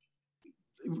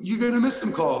you're going to miss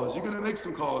some calls. You're going to make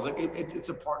some calls. Like it's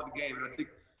a part of the game, and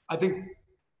I think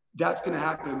that's going to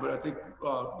happen. But I think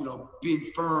being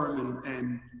firm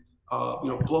and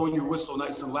blowing your whistle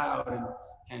nice and loud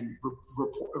and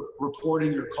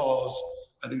reporting your calls,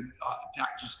 I think that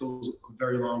just goes a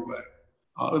very long way.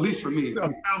 At least for me.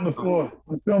 I'm still on the floor.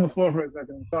 For a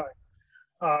second. I'm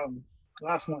sorry.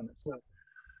 Last one.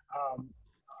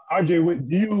 RJ,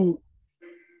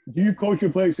 do you coach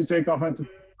your players to take offensive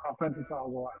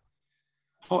fouls a lot?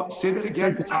 Oh, say that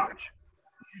again. Take the charge.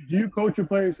 Do you coach your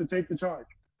players to take the charge?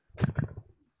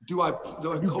 Do I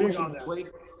coach them play?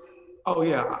 Oh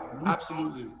yeah,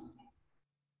 absolutely.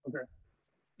 Okay.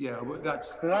 Yeah,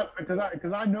 that's because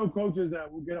I know coaches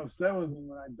that will get upset with me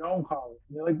when I don't call it.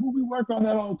 And they're like, well, we work on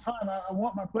that all the time. I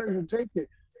want my players to take it.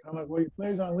 And I'm like, well, your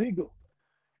players aren't legal.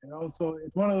 So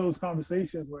it's one of those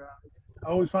conversations where I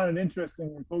always find it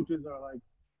interesting when coaches are like,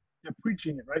 they're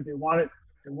preaching it, right? They want it.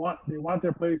 They want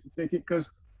their players to take it, because,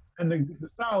 and the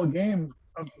style of game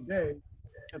of today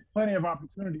has plenty of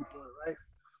opportunity for it, right?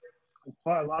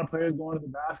 There's a lot of players going to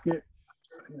the basket.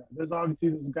 So, there's obviously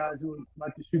those guys who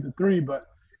like to shoot the three, but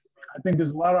I think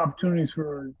there's a lot of opportunities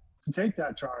to take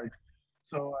that charge.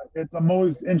 So I'm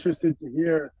always interested to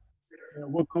hear,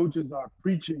 what coaches are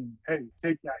preaching. Hey,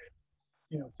 take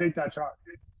that charge.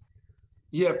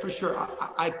 Yeah, for sure.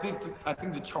 I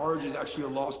think the charge is actually a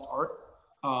lost art.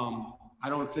 I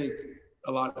don't think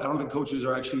coaches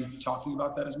are actually talking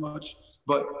about that as much.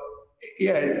 But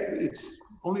yeah, it's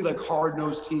only like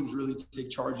hard-nosed teams really take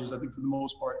charges. I think for the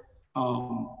most part,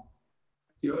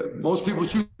 most people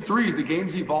shoot threes. The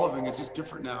game's evolving. It's just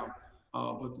different now.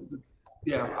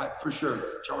 For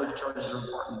sure, charges are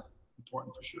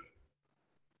important for sure.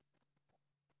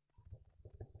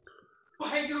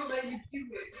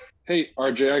 Hey,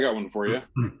 RJ, I got one for you.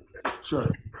 Sure.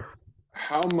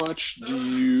 How much do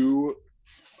you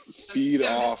feed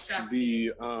off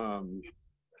the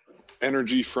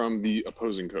energy from the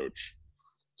opposing coach?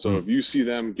 So if you see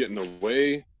them getting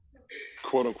away,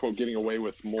 quote unquote, getting away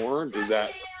with more, does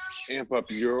that amp up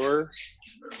your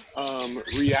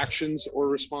reactions or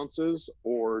responses,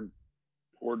 or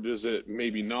does it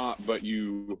maybe not, but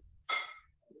you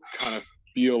kind of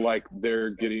feel like they're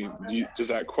getting, does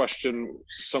that question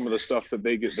some of the stuff that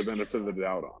they get the benefit of the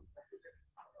doubt on?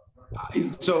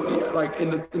 So like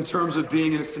in terms of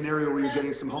being in a scenario where you're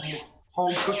getting some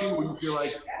home cooking, where you feel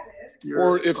like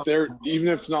or if they're, even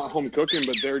if not home cooking,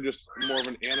 but they're just more of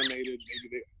an animated,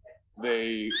 maybe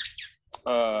they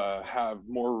have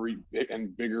more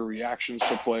and bigger reactions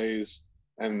to plays,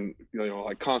 and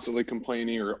like constantly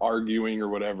complaining or arguing or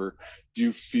whatever. Do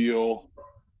you feel,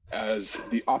 as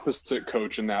the opposite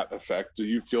coach in that effect, do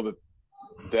you feel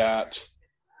that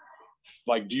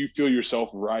like, do you feel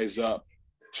yourself rise up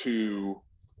to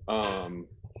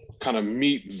kind of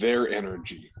meet their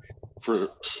energy, for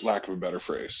lack of a better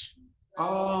phrase?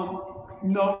 No,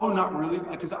 not really,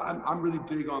 because I'm really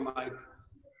big on like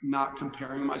not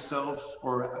comparing myself,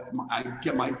 or I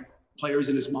get my players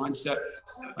in this mindset.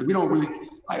 Like we don't really,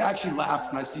 I actually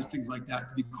laugh when I see things like that,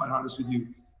 to be quite honest with you.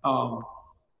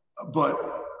 But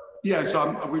yeah,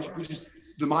 so we just,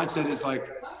 the mindset is like,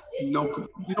 no,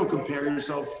 you don't compare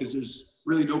yourself, because there's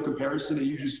really no comparison, and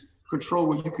you just control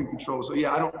what you can control. So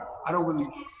yeah, I don't really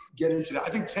get into that. I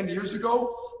think 10 years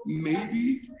ago,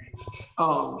 maybe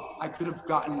I could have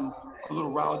gotten a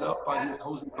little riled up by the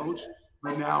opposing coach,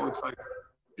 but now it's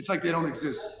like they don't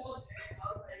exist.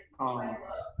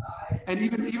 And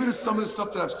even if some of the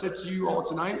stuff that I've said to you all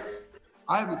tonight,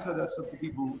 I haven't said that stuff to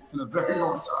people in a very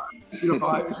long time. It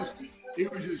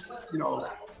was just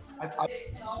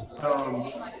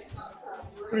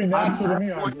pretty natural to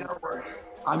me.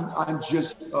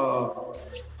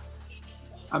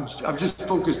 I'm just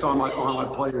focused on my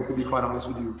players, to be quite honest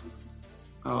with you.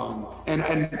 And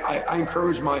I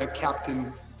encourage my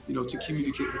captain, to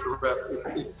communicate with the ref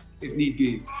if need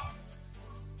be.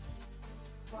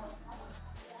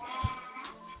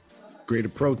 Great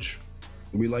approach.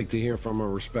 We like to hear from a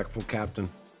respectful captain.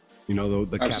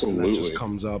 The captain that just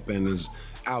comes up and is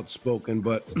outspoken,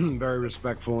 but very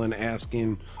respectful and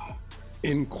asking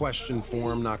in question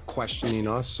form, not questioning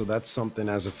us. So that's something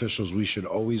as officials we should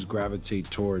always gravitate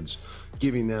towards,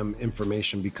 giving them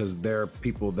information, because they're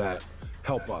people that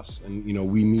help us. And,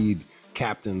 we need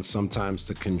captains sometimes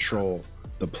to control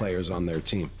the players on their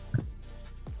team.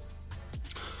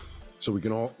 So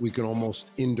we can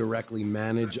almost indirectly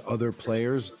manage other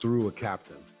players through a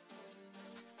captain.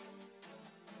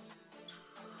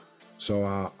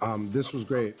 So this was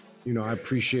great. I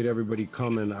appreciate everybody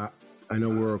coming. I know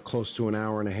we're close to an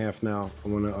hour and a half now. I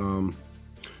want to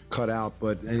cut out,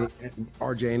 but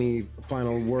RJ, any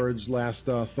final words, last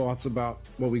thoughts about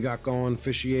what we got going,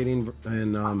 officiating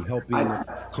and helping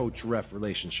the coach-ref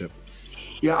relationship?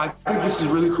 Yeah, I think this is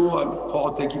really cool.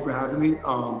 Paul, thank you for having me.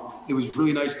 It was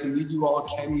really nice to meet you all,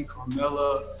 Kenny,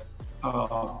 Carmela,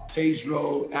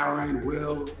 Pedro, Aaron,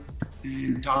 Will,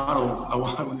 and Donald. I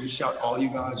want to shout all you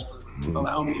guys for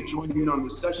allowing me to join you in on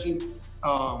this session.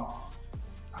 I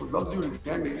would love to do it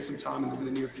again, maybe sometime in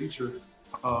the near future.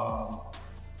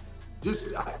 Just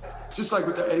like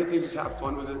with anything, just have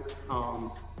fun with it,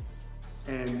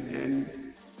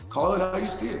 and call it how you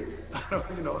see it.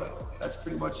 That's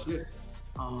pretty much it.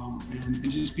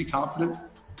 And just be confident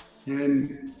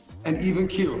and even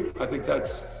keel. I think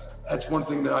that's one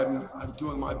thing that I'm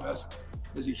doing my best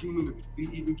as a human, to be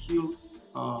even keeled.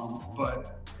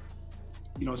 But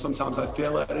sometimes I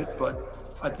fail at it. But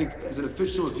I think as an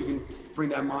official, if you can bring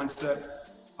that mindset,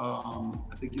 I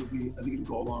think it'll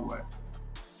go a long way.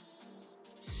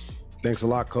 Thanks a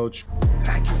lot, Coach.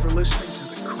 Thank you for listening to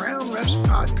the Crown Refs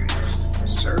Podcast.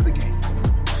 Serve the game.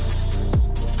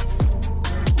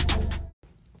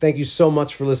 Thank you so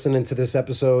much for listening to this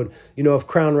episode. You know, if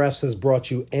Crown Refs has brought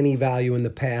you any value in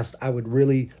the past, I would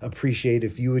really appreciate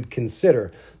if you would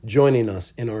consider joining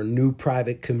us in our new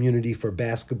private community for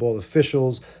basketball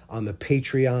officials on the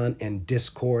Patreon and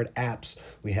Discord apps.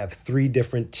 We have 3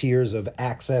 different tiers of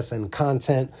access and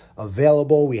content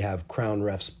available. We have Crown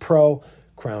Refs Pro,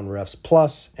 Crown Refs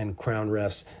Plus, and Crown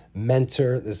Refs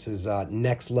Mentor. This is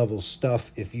next level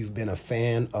stuff if you've been a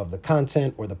fan of the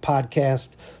content or the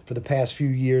podcast for the past few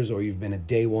years, or you've been a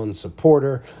day one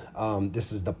supporter.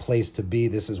 This is the place to be.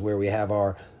 This is where we have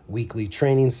our weekly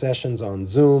training sessions on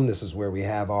Zoom. This is where we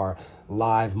have our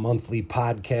live monthly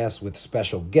podcast with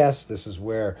special guests. This is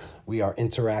where we are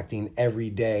interacting every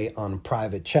day on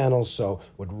private channels. So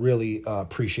would really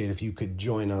appreciate if you could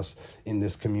join us in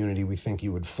this community. We think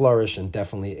you would flourish and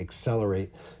definitely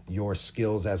accelerate your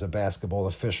skills as a basketball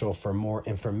official. For more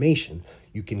information,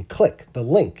 you can click the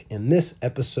link in this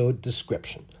episode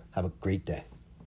description. Have a great day.